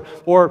jesting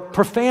or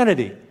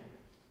profanity.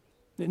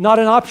 Not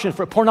an option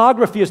for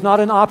pornography is not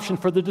an option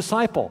for the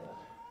disciple.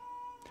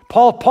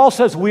 Paul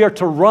says we are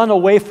to run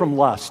away from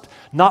lust,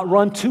 not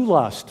run to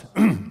lust.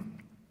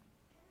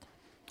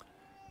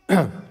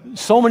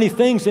 So many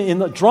things in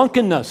the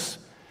drunkenness,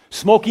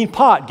 smoking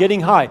pot,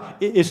 getting high,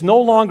 is no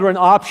longer an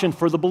option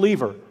for the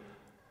believer.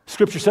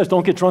 Scripture says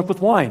don't get drunk with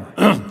wine,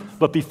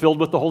 but be filled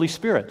with the Holy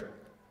Spirit.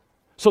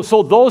 So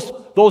those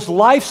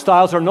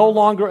lifestyles are no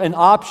longer an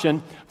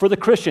option for the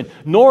Christian,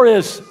 nor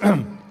is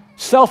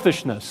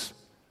selfishness,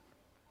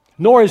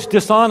 nor is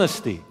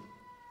dishonesty,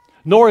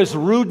 nor is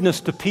rudeness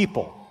to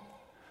people,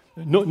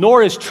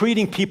 nor is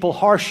treating people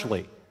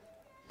harshly,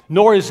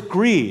 nor is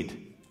greed.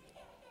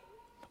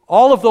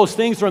 All of those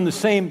things are in the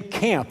same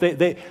camp.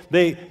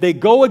 They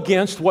go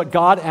against what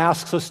God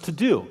asks us to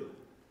do.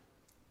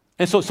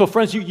 And so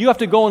friends, you have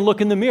to go and look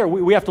in the mirror.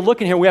 We have to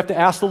look in here. We have to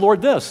ask the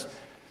Lord this.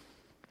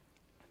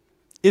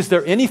 Is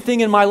there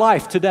anything in my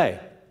life today,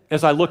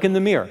 as I look in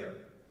the mirror,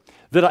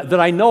 that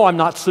I know I'm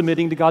not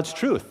submitting to God's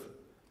truth?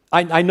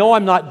 I know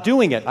I'm not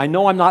doing it. I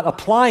know I'm not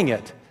applying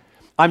it.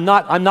 I'm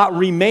not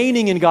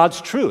remaining in God's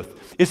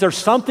truth. Is there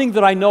something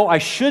that I know I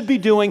should be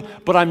doing,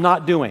 but I'm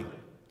not doing?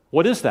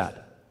 What is that?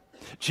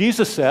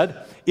 Jesus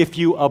said, if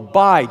you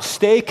abide,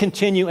 stay,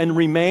 continue, and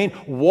remain,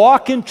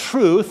 walk in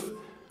truth,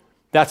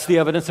 that's the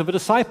evidence of a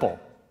disciple.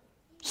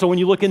 So when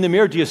you look in the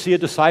mirror, do you see a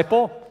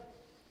disciple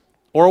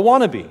or a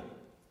wannabe?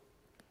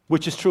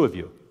 Which is true of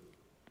you?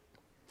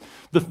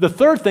 The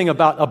third thing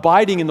about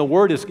abiding in the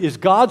Word is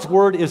God's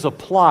Word is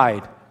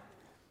applied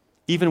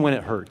even when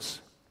it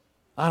hurts.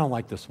 I don't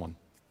like this one.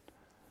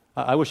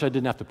 I wish I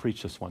didn't have to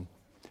preach this one.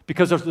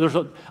 Because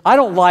I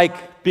don't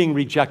like being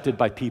rejected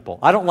by people.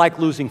 I don't like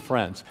losing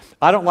friends.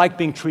 I don't like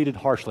being treated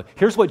harshly.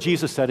 Here's what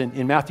Jesus said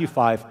in Matthew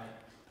 5,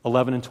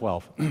 11 and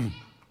 12.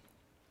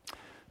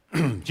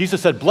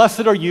 Jesus said,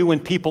 "Blessed are you when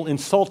people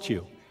insult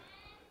you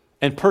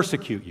and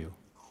persecute you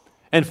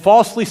and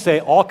falsely say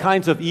all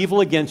kinds of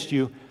evil against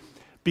you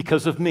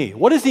because of me."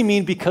 What does he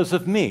mean, because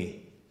of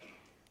me?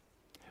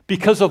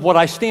 Because of what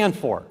I stand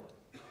for.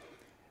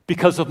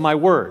 Because of my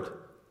word.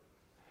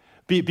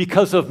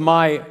 Because of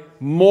my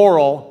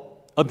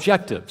moral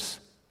objectives.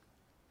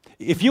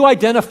 If you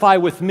identify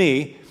with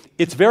me,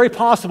 it's very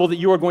possible that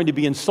you are going to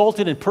be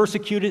insulted and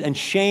persecuted and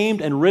shamed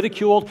and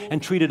ridiculed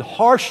and treated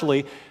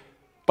harshly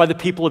by the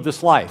people of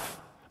this life,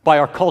 by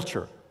our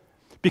culture.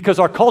 Because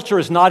our culture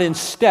is not in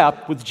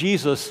step with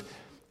Jesus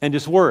and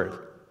his word.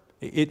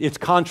 It's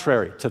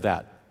contrary to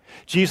that.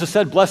 Jesus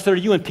said, "Blessed are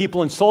you when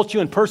people insult you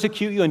and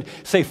persecute you and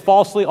say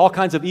falsely, all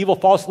kinds of evil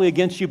falsely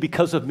against you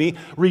because of me.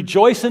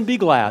 Rejoice and be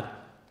glad,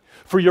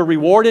 for your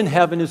reward in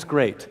heaven is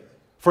great.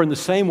 For in the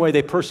same way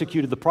they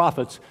persecuted the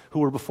prophets who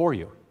were before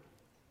you."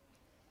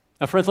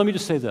 Now, friends, let me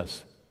just say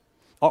this.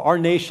 Our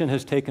nation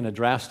has taken a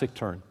drastic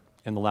turn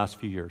in the last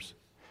few years.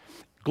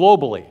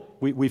 Globally,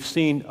 we've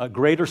seen a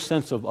greater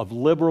sense of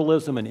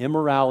liberalism and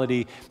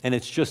immorality, and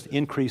it's just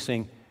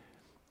increasing,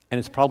 and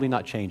it's probably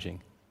not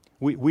changing.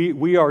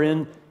 We are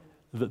in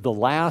the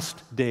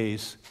last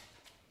days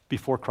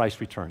before Christ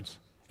returns.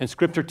 And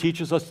Scripture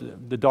teaches us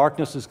the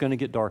darkness is going to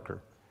get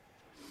darker.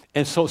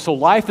 And so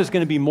life is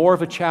going to be more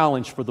of a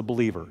challenge for the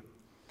believer.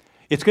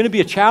 It's going to be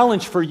a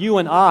challenge for you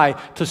and I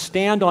to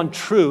stand on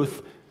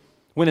truth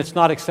when it's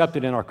not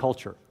accepted in our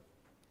culture.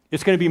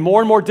 It's going to be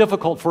more and more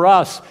difficult for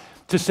us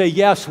to say,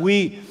 yes,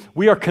 we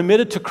are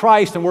committed to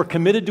Christ and we're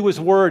committed to his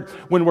word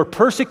when we're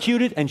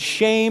persecuted and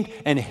shamed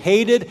and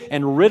hated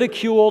and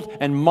ridiculed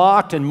and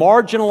mocked and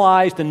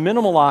marginalized and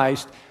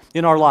minimalized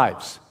in our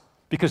lives,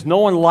 because no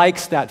one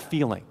likes that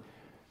feeling.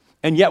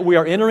 And yet we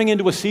are entering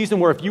into a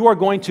season where if you are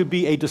going to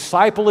be a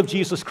disciple of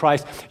Jesus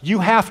Christ, you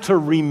have to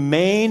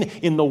remain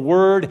in the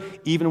word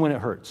even when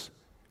it hurts.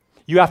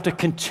 You have to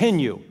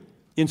continue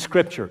in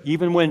Scripture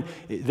even when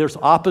there's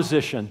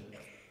opposition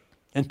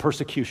and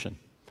persecution.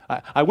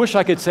 I wish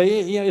I could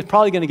say, yeah, it's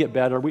probably going to get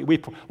better.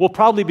 We'll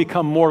probably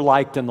become more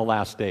liked in the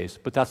last days,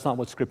 but that's not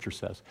what Scripture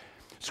says.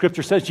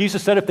 Scripture says,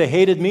 Jesus said, if they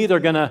hated me, they're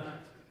going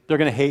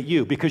to hate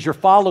you because you're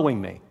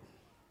following me.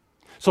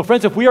 So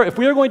friends, if we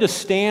are going to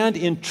stand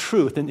in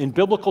truth, in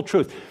biblical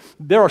truth,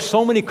 there are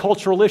so many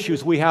cultural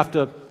issues we have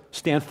to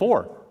stand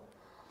for.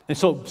 And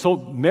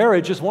so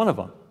marriage is one of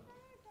them.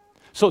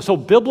 So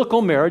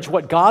biblical marriage,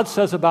 what God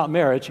says about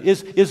marriage,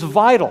 is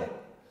vital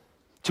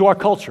to our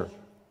culture.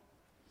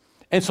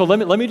 And so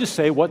let me just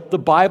say what the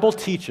Bible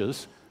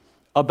teaches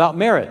about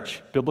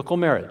marriage, biblical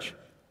marriage.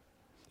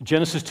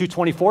 Genesis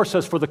 2:24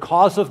 says, "For the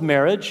cause of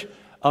marriage,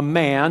 a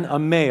man, a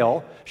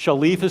male, shall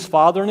leave his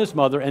father and his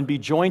mother and be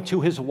joined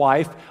to his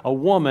wife, a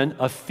woman,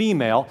 a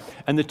female,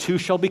 and the two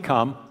shall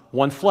become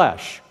one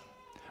flesh."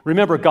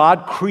 Remember,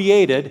 God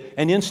created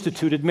and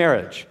instituted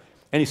marriage.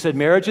 And he said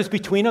marriage is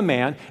between a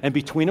man and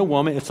between a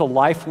woman. It's a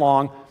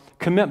lifelong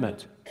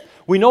commitment.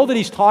 We know that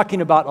he's talking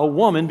about a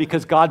woman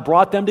because God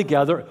brought them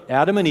together,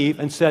 Adam and Eve,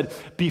 and said,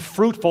 "Be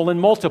fruitful and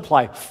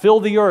multiply, fill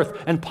the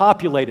earth and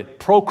populate it,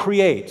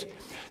 procreate."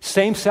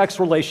 Same-sex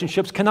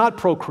relationships cannot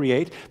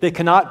procreate. They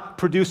cannot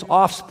produce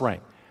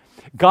offspring.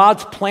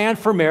 God's plan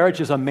for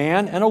marriage is a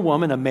man and a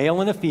woman, a male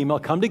and a female,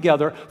 come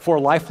together for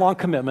a lifelong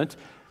commitment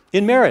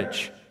in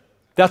marriage.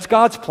 That's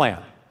God's plan.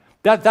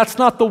 That's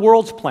not the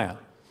world's plan.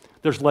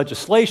 There's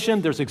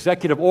legislation, there's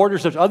executive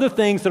orders, there's other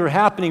things that are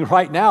happening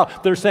right now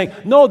that are saying,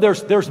 no,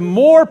 there's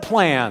more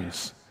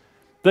plans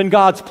than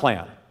God's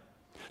plan.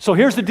 So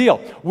here's the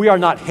deal. We are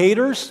not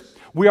haters.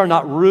 We are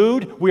not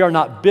rude. We are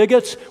not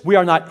bigots. We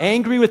are not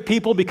angry with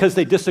people because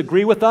they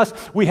disagree with us.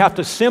 We have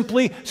to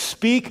simply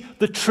speak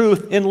the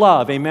truth in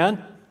love.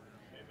 Amen?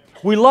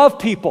 We love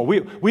people.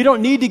 We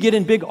don't need to get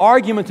in big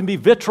arguments and be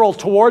vitriol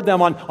toward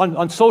them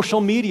on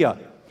social media.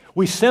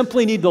 We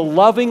simply need to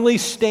lovingly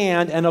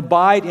stand and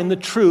abide in the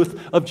truth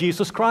of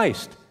Jesus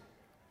Christ.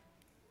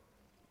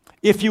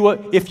 If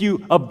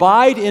you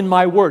abide in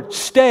my word,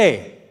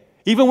 stay,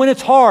 even when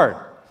it's hard,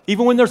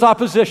 even when there's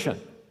opposition.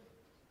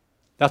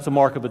 That's the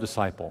mark of a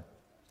disciple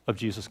of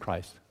Jesus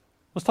Christ.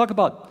 Let's talk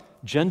about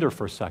gender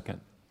for a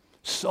second.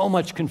 So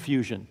much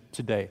confusion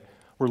today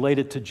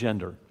related to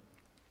gender.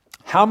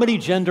 How many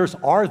genders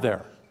are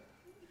there?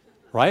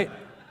 Right?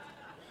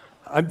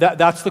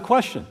 That's the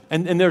question.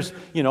 And there's,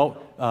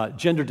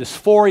 gender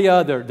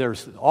dysphoria.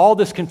 There's all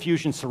this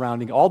confusion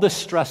surrounding, all this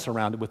stress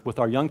around it with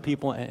our young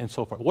people and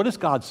so forth. What does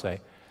God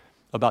say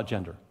about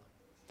gender?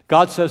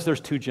 God says there's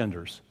two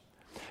genders.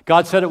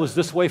 God said it was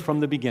this way from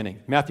the beginning.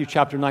 Matthew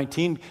chapter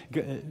 19,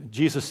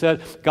 Jesus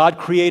said, God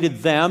created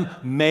them,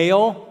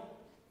 male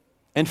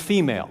and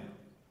female.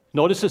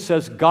 Notice it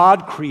says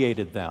God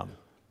created them,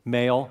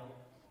 male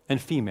and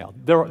female.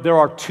 There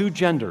are two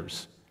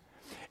genders.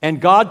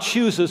 And God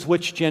chooses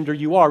which gender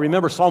you are.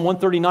 Remember, Psalm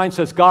 139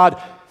 says,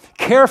 God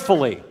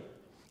carefully,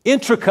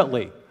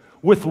 intricately,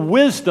 with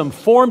wisdom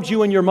formed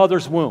you in your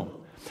mother's womb.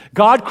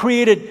 God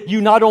created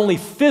you not only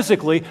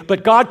physically,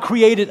 but God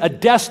created a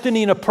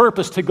destiny and a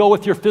purpose to go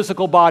with your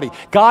physical body.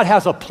 God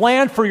has a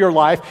plan for your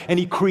life, and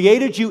He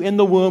created you in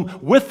the womb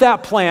with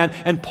that plan,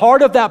 and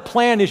part of that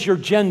plan is your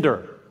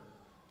gender.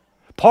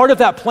 Part of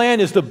that plan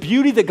is the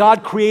beauty that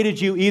God created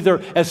you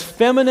either as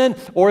feminine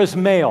or as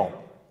male.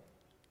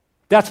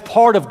 That's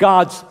part of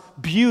God's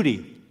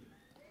beauty.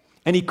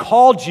 And He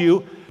called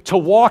you to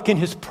walk in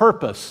His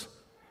purpose.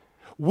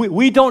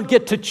 We don't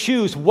get to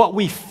choose what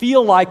we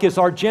feel like is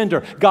our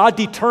gender. God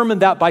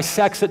determined that by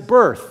sex at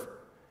birth.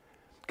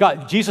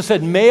 Jesus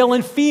said male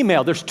and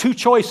female. There's two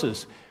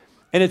choices.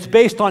 And it's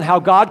based on how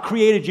God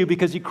created you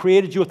because He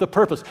created you with a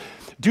purpose.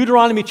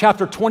 Deuteronomy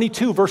chapter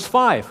 22, verse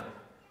 5.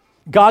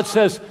 God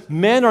says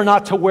men are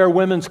not to wear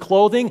women's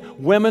clothing.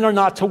 Women are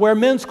not to wear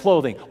men's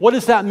clothing. What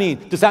does that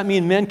mean? Does that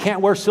mean men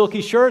can't wear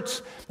silky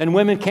shirts and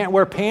women can't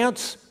wear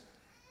pants?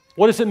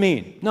 What does it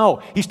mean?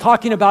 No, He's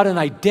talking about an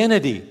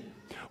identity.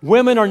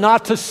 Women are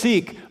not to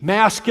seek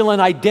masculine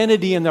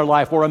identity in their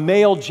life or a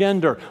male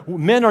gender.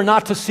 Men are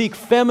not to seek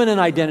feminine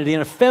identity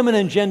and a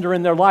feminine gender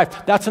in their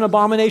life. That's an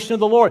abomination of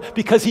the Lord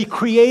because He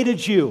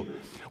created you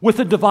with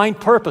a divine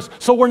purpose.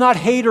 So we're not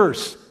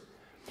haters.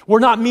 We're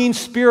not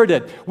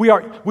mean-spirited. We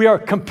are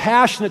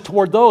compassionate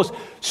toward those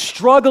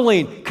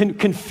struggling,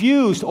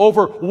 confused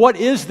over what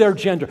is their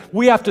gender.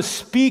 We have to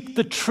speak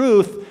the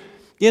truth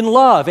in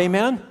love.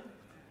 Amen?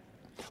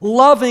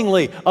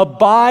 Lovingly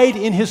abide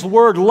in His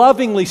Word.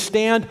 Lovingly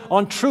stand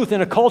on truth in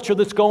a culture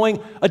that's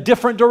going a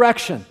different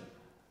direction.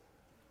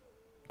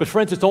 But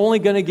friends, it's only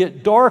going to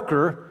get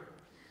darker,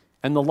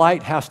 and the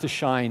light has to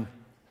shine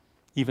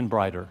even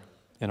brighter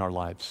in our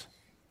lives.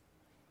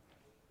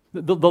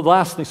 The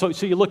last thing, so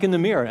you look in the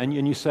mirror and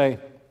you say,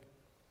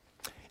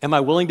 am I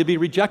willing to be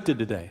rejected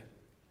today?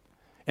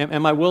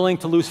 Am I willing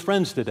to lose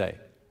friends today?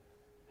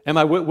 Am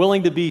I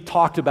willing to be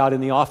talked about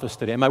in the office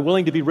today? Am I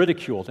willing to be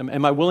ridiculed?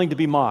 Am I willing to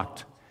be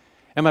mocked?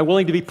 Am I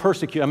willing to be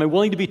persecuted? Am I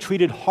willing to be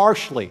treated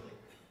harshly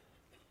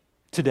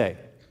today?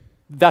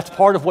 That's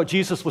part of what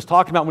Jesus was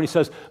talking about when He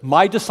says,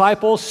 my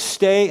disciples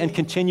stay and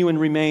continue and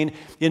remain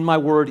in my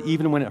word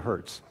even when it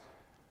hurts.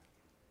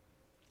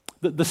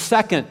 The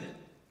second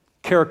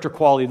character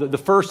quality, the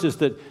first is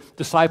that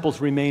disciples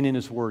remain in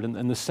His word,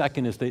 and the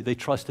second is they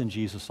trust in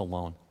Jesus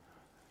alone.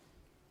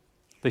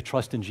 They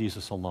trust in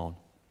Jesus alone.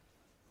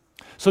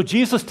 So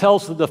Jesus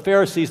tells the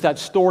Pharisees that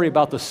story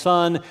about the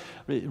son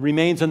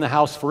remains in the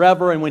house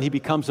forever, and when he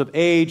becomes of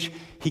age,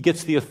 he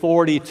gets the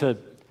authority to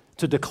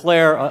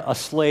declare a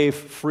slave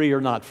free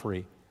or not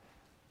free.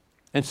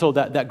 And so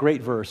that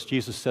great verse,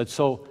 Jesus said,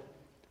 so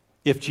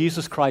if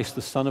Jesus Christ,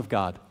 the Son of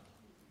God,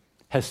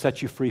 has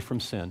set you free from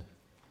sin,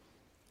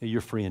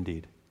 you're free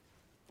indeed.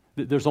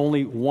 There's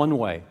only one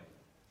way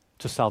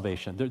to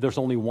salvation. There's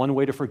only one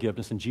way to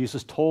forgiveness, and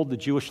Jesus told the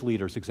Jewish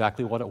leaders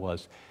exactly what it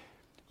was.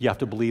 You have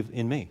to believe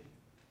in me.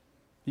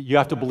 You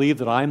have to believe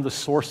that I am the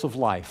source of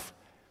life.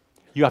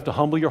 You have to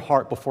humble your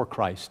heart before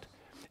Christ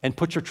and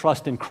put your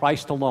trust in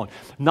Christ alone.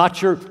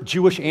 Not your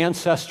Jewish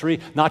ancestry,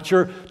 not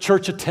your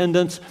church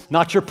attendance,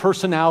 not your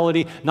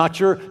personality, not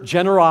your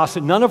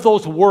generosity. None of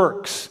those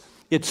works.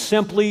 It's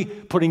simply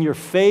putting your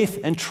faith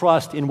and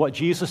trust in what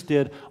Jesus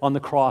did on the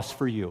cross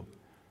for you.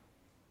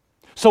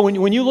 So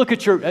when you look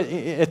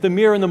at the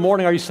mirror in the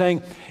morning, are you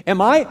saying,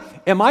 am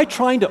I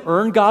trying to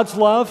earn God's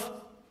love?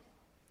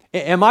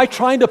 Am I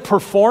trying to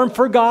perform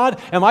for God?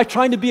 Am I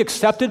trying to be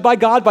accepted by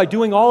God by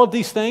doing all of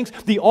these things?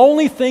 The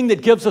only thing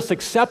that gives us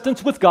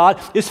acceptance with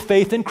God is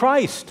faith in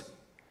Christ.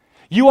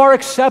 You are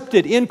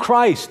accepted in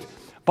Christ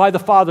by the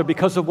Father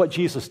because of what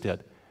Jesus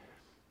did.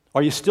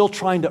 Are you still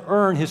trying to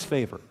earn His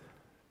favor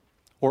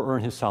or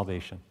earn His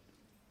salvation?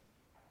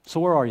 So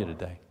where are you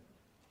today?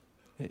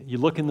 You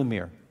look in the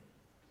mirror.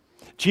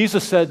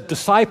 Jesus said,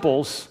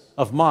 disciples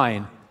of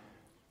mine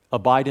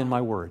abide in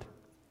my word.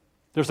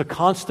 There's a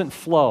constant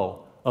flow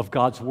of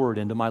God's word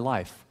into my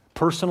life,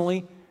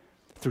 personally,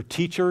 through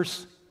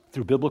teachers,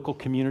 through biblical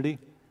community.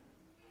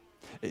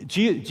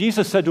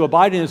 Jesus said to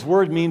abide in His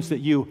word means that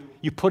you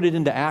put it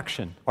into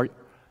action.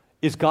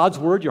 Is God's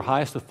word your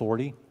highest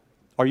authority?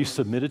 Are you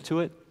submitted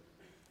to it?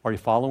 Are you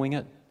following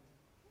it?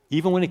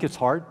 Even when it gets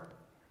hard?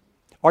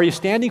 Are you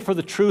standing for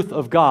the truth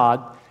of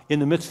God in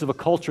the midst of a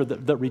culture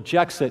that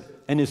rejects it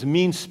and is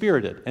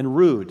mean-spirited and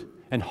rude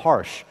and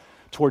harsh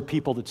toward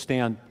people that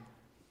stand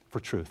for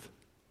truth?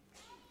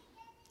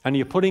 And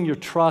you're putting your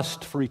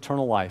trust for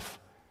eternal life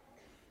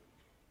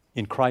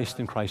in Christ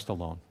and Christ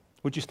alone.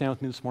 Would you stand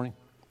with me this morning?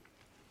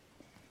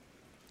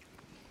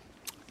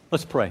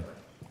 Let's pray.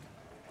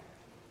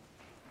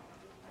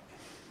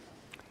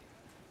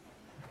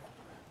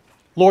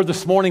 Lord,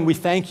 this morning we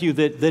thank you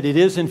that it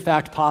is in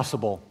fact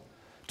possible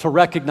to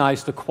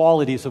recognize the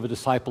qualities of a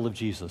disciple of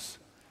Jesus.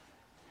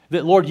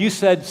 That, Lord, you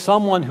said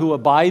someone who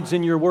abides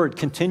in your word,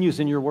 continues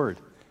in your word,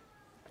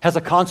 has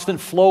a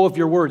constant flow of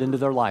your word into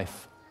their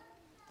life.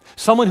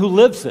 Someone who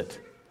lives it.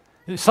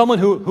 Someone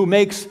who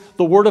makes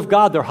the word of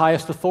God their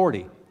highest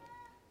authority.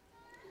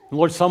 And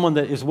Lord, someone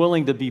that is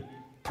willing to be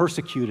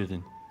persecuted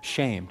and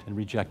shamed and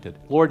rejected.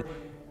 Lord,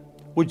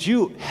 would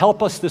you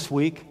help us this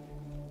week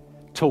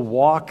to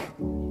walk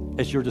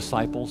as your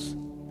disciples,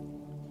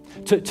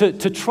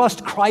 to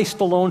trust Christ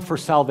alone for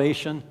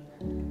salvation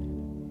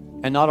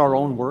and not our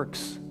own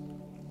works,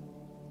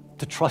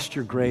 to trust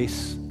your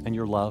grace and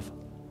your love.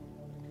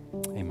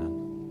 Amen.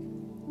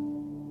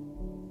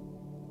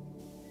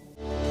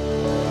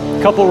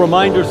 A couple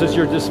reminders as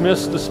you're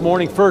dismissed this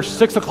morning. First,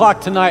 6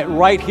 o'clock tonight,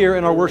 right here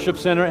in our worship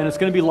center, and it's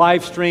going to be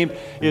live streamed,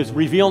 is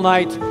Reveal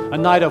Night, a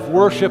night of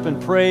worship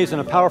and praise and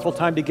a powerful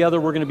time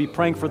together. We're going to be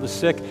praying for the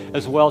sick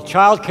as well.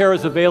 Childcare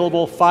is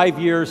available, 5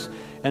 years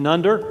and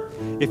under.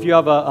 If you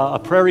have a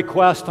prayer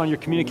request on your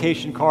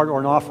communication card or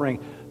an offering,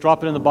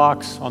 drop it in the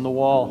box on the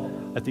wall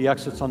at the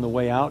exits on the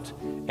way out.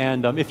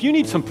 And if you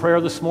need some prayer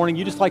this morning,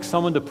 you just like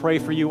someone to pray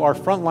for you, our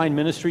frontline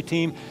ministry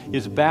team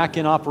is back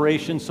in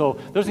operation. So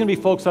there's going to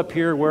be folks up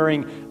here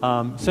wearing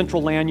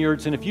central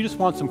lanyards. And if you just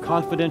want some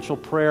confidential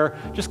prayer,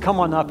 just come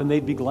on up and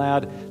they'd be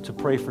glad to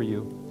pray for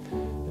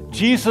you.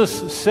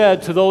 Jesus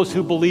said to those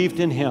who believed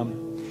in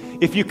him,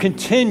 "If you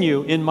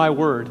continue in my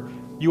word,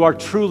 you are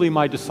truly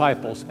my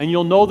disciples, and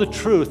you'll know the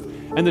truth,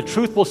 and the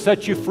truth will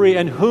set you free.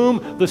 And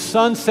whom the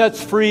Son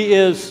sets free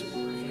is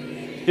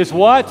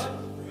what?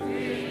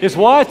 Is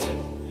what?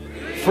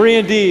 Free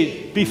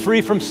indeed. Be free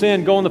from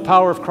sin. Go in the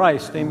power of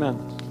Christ." Amen.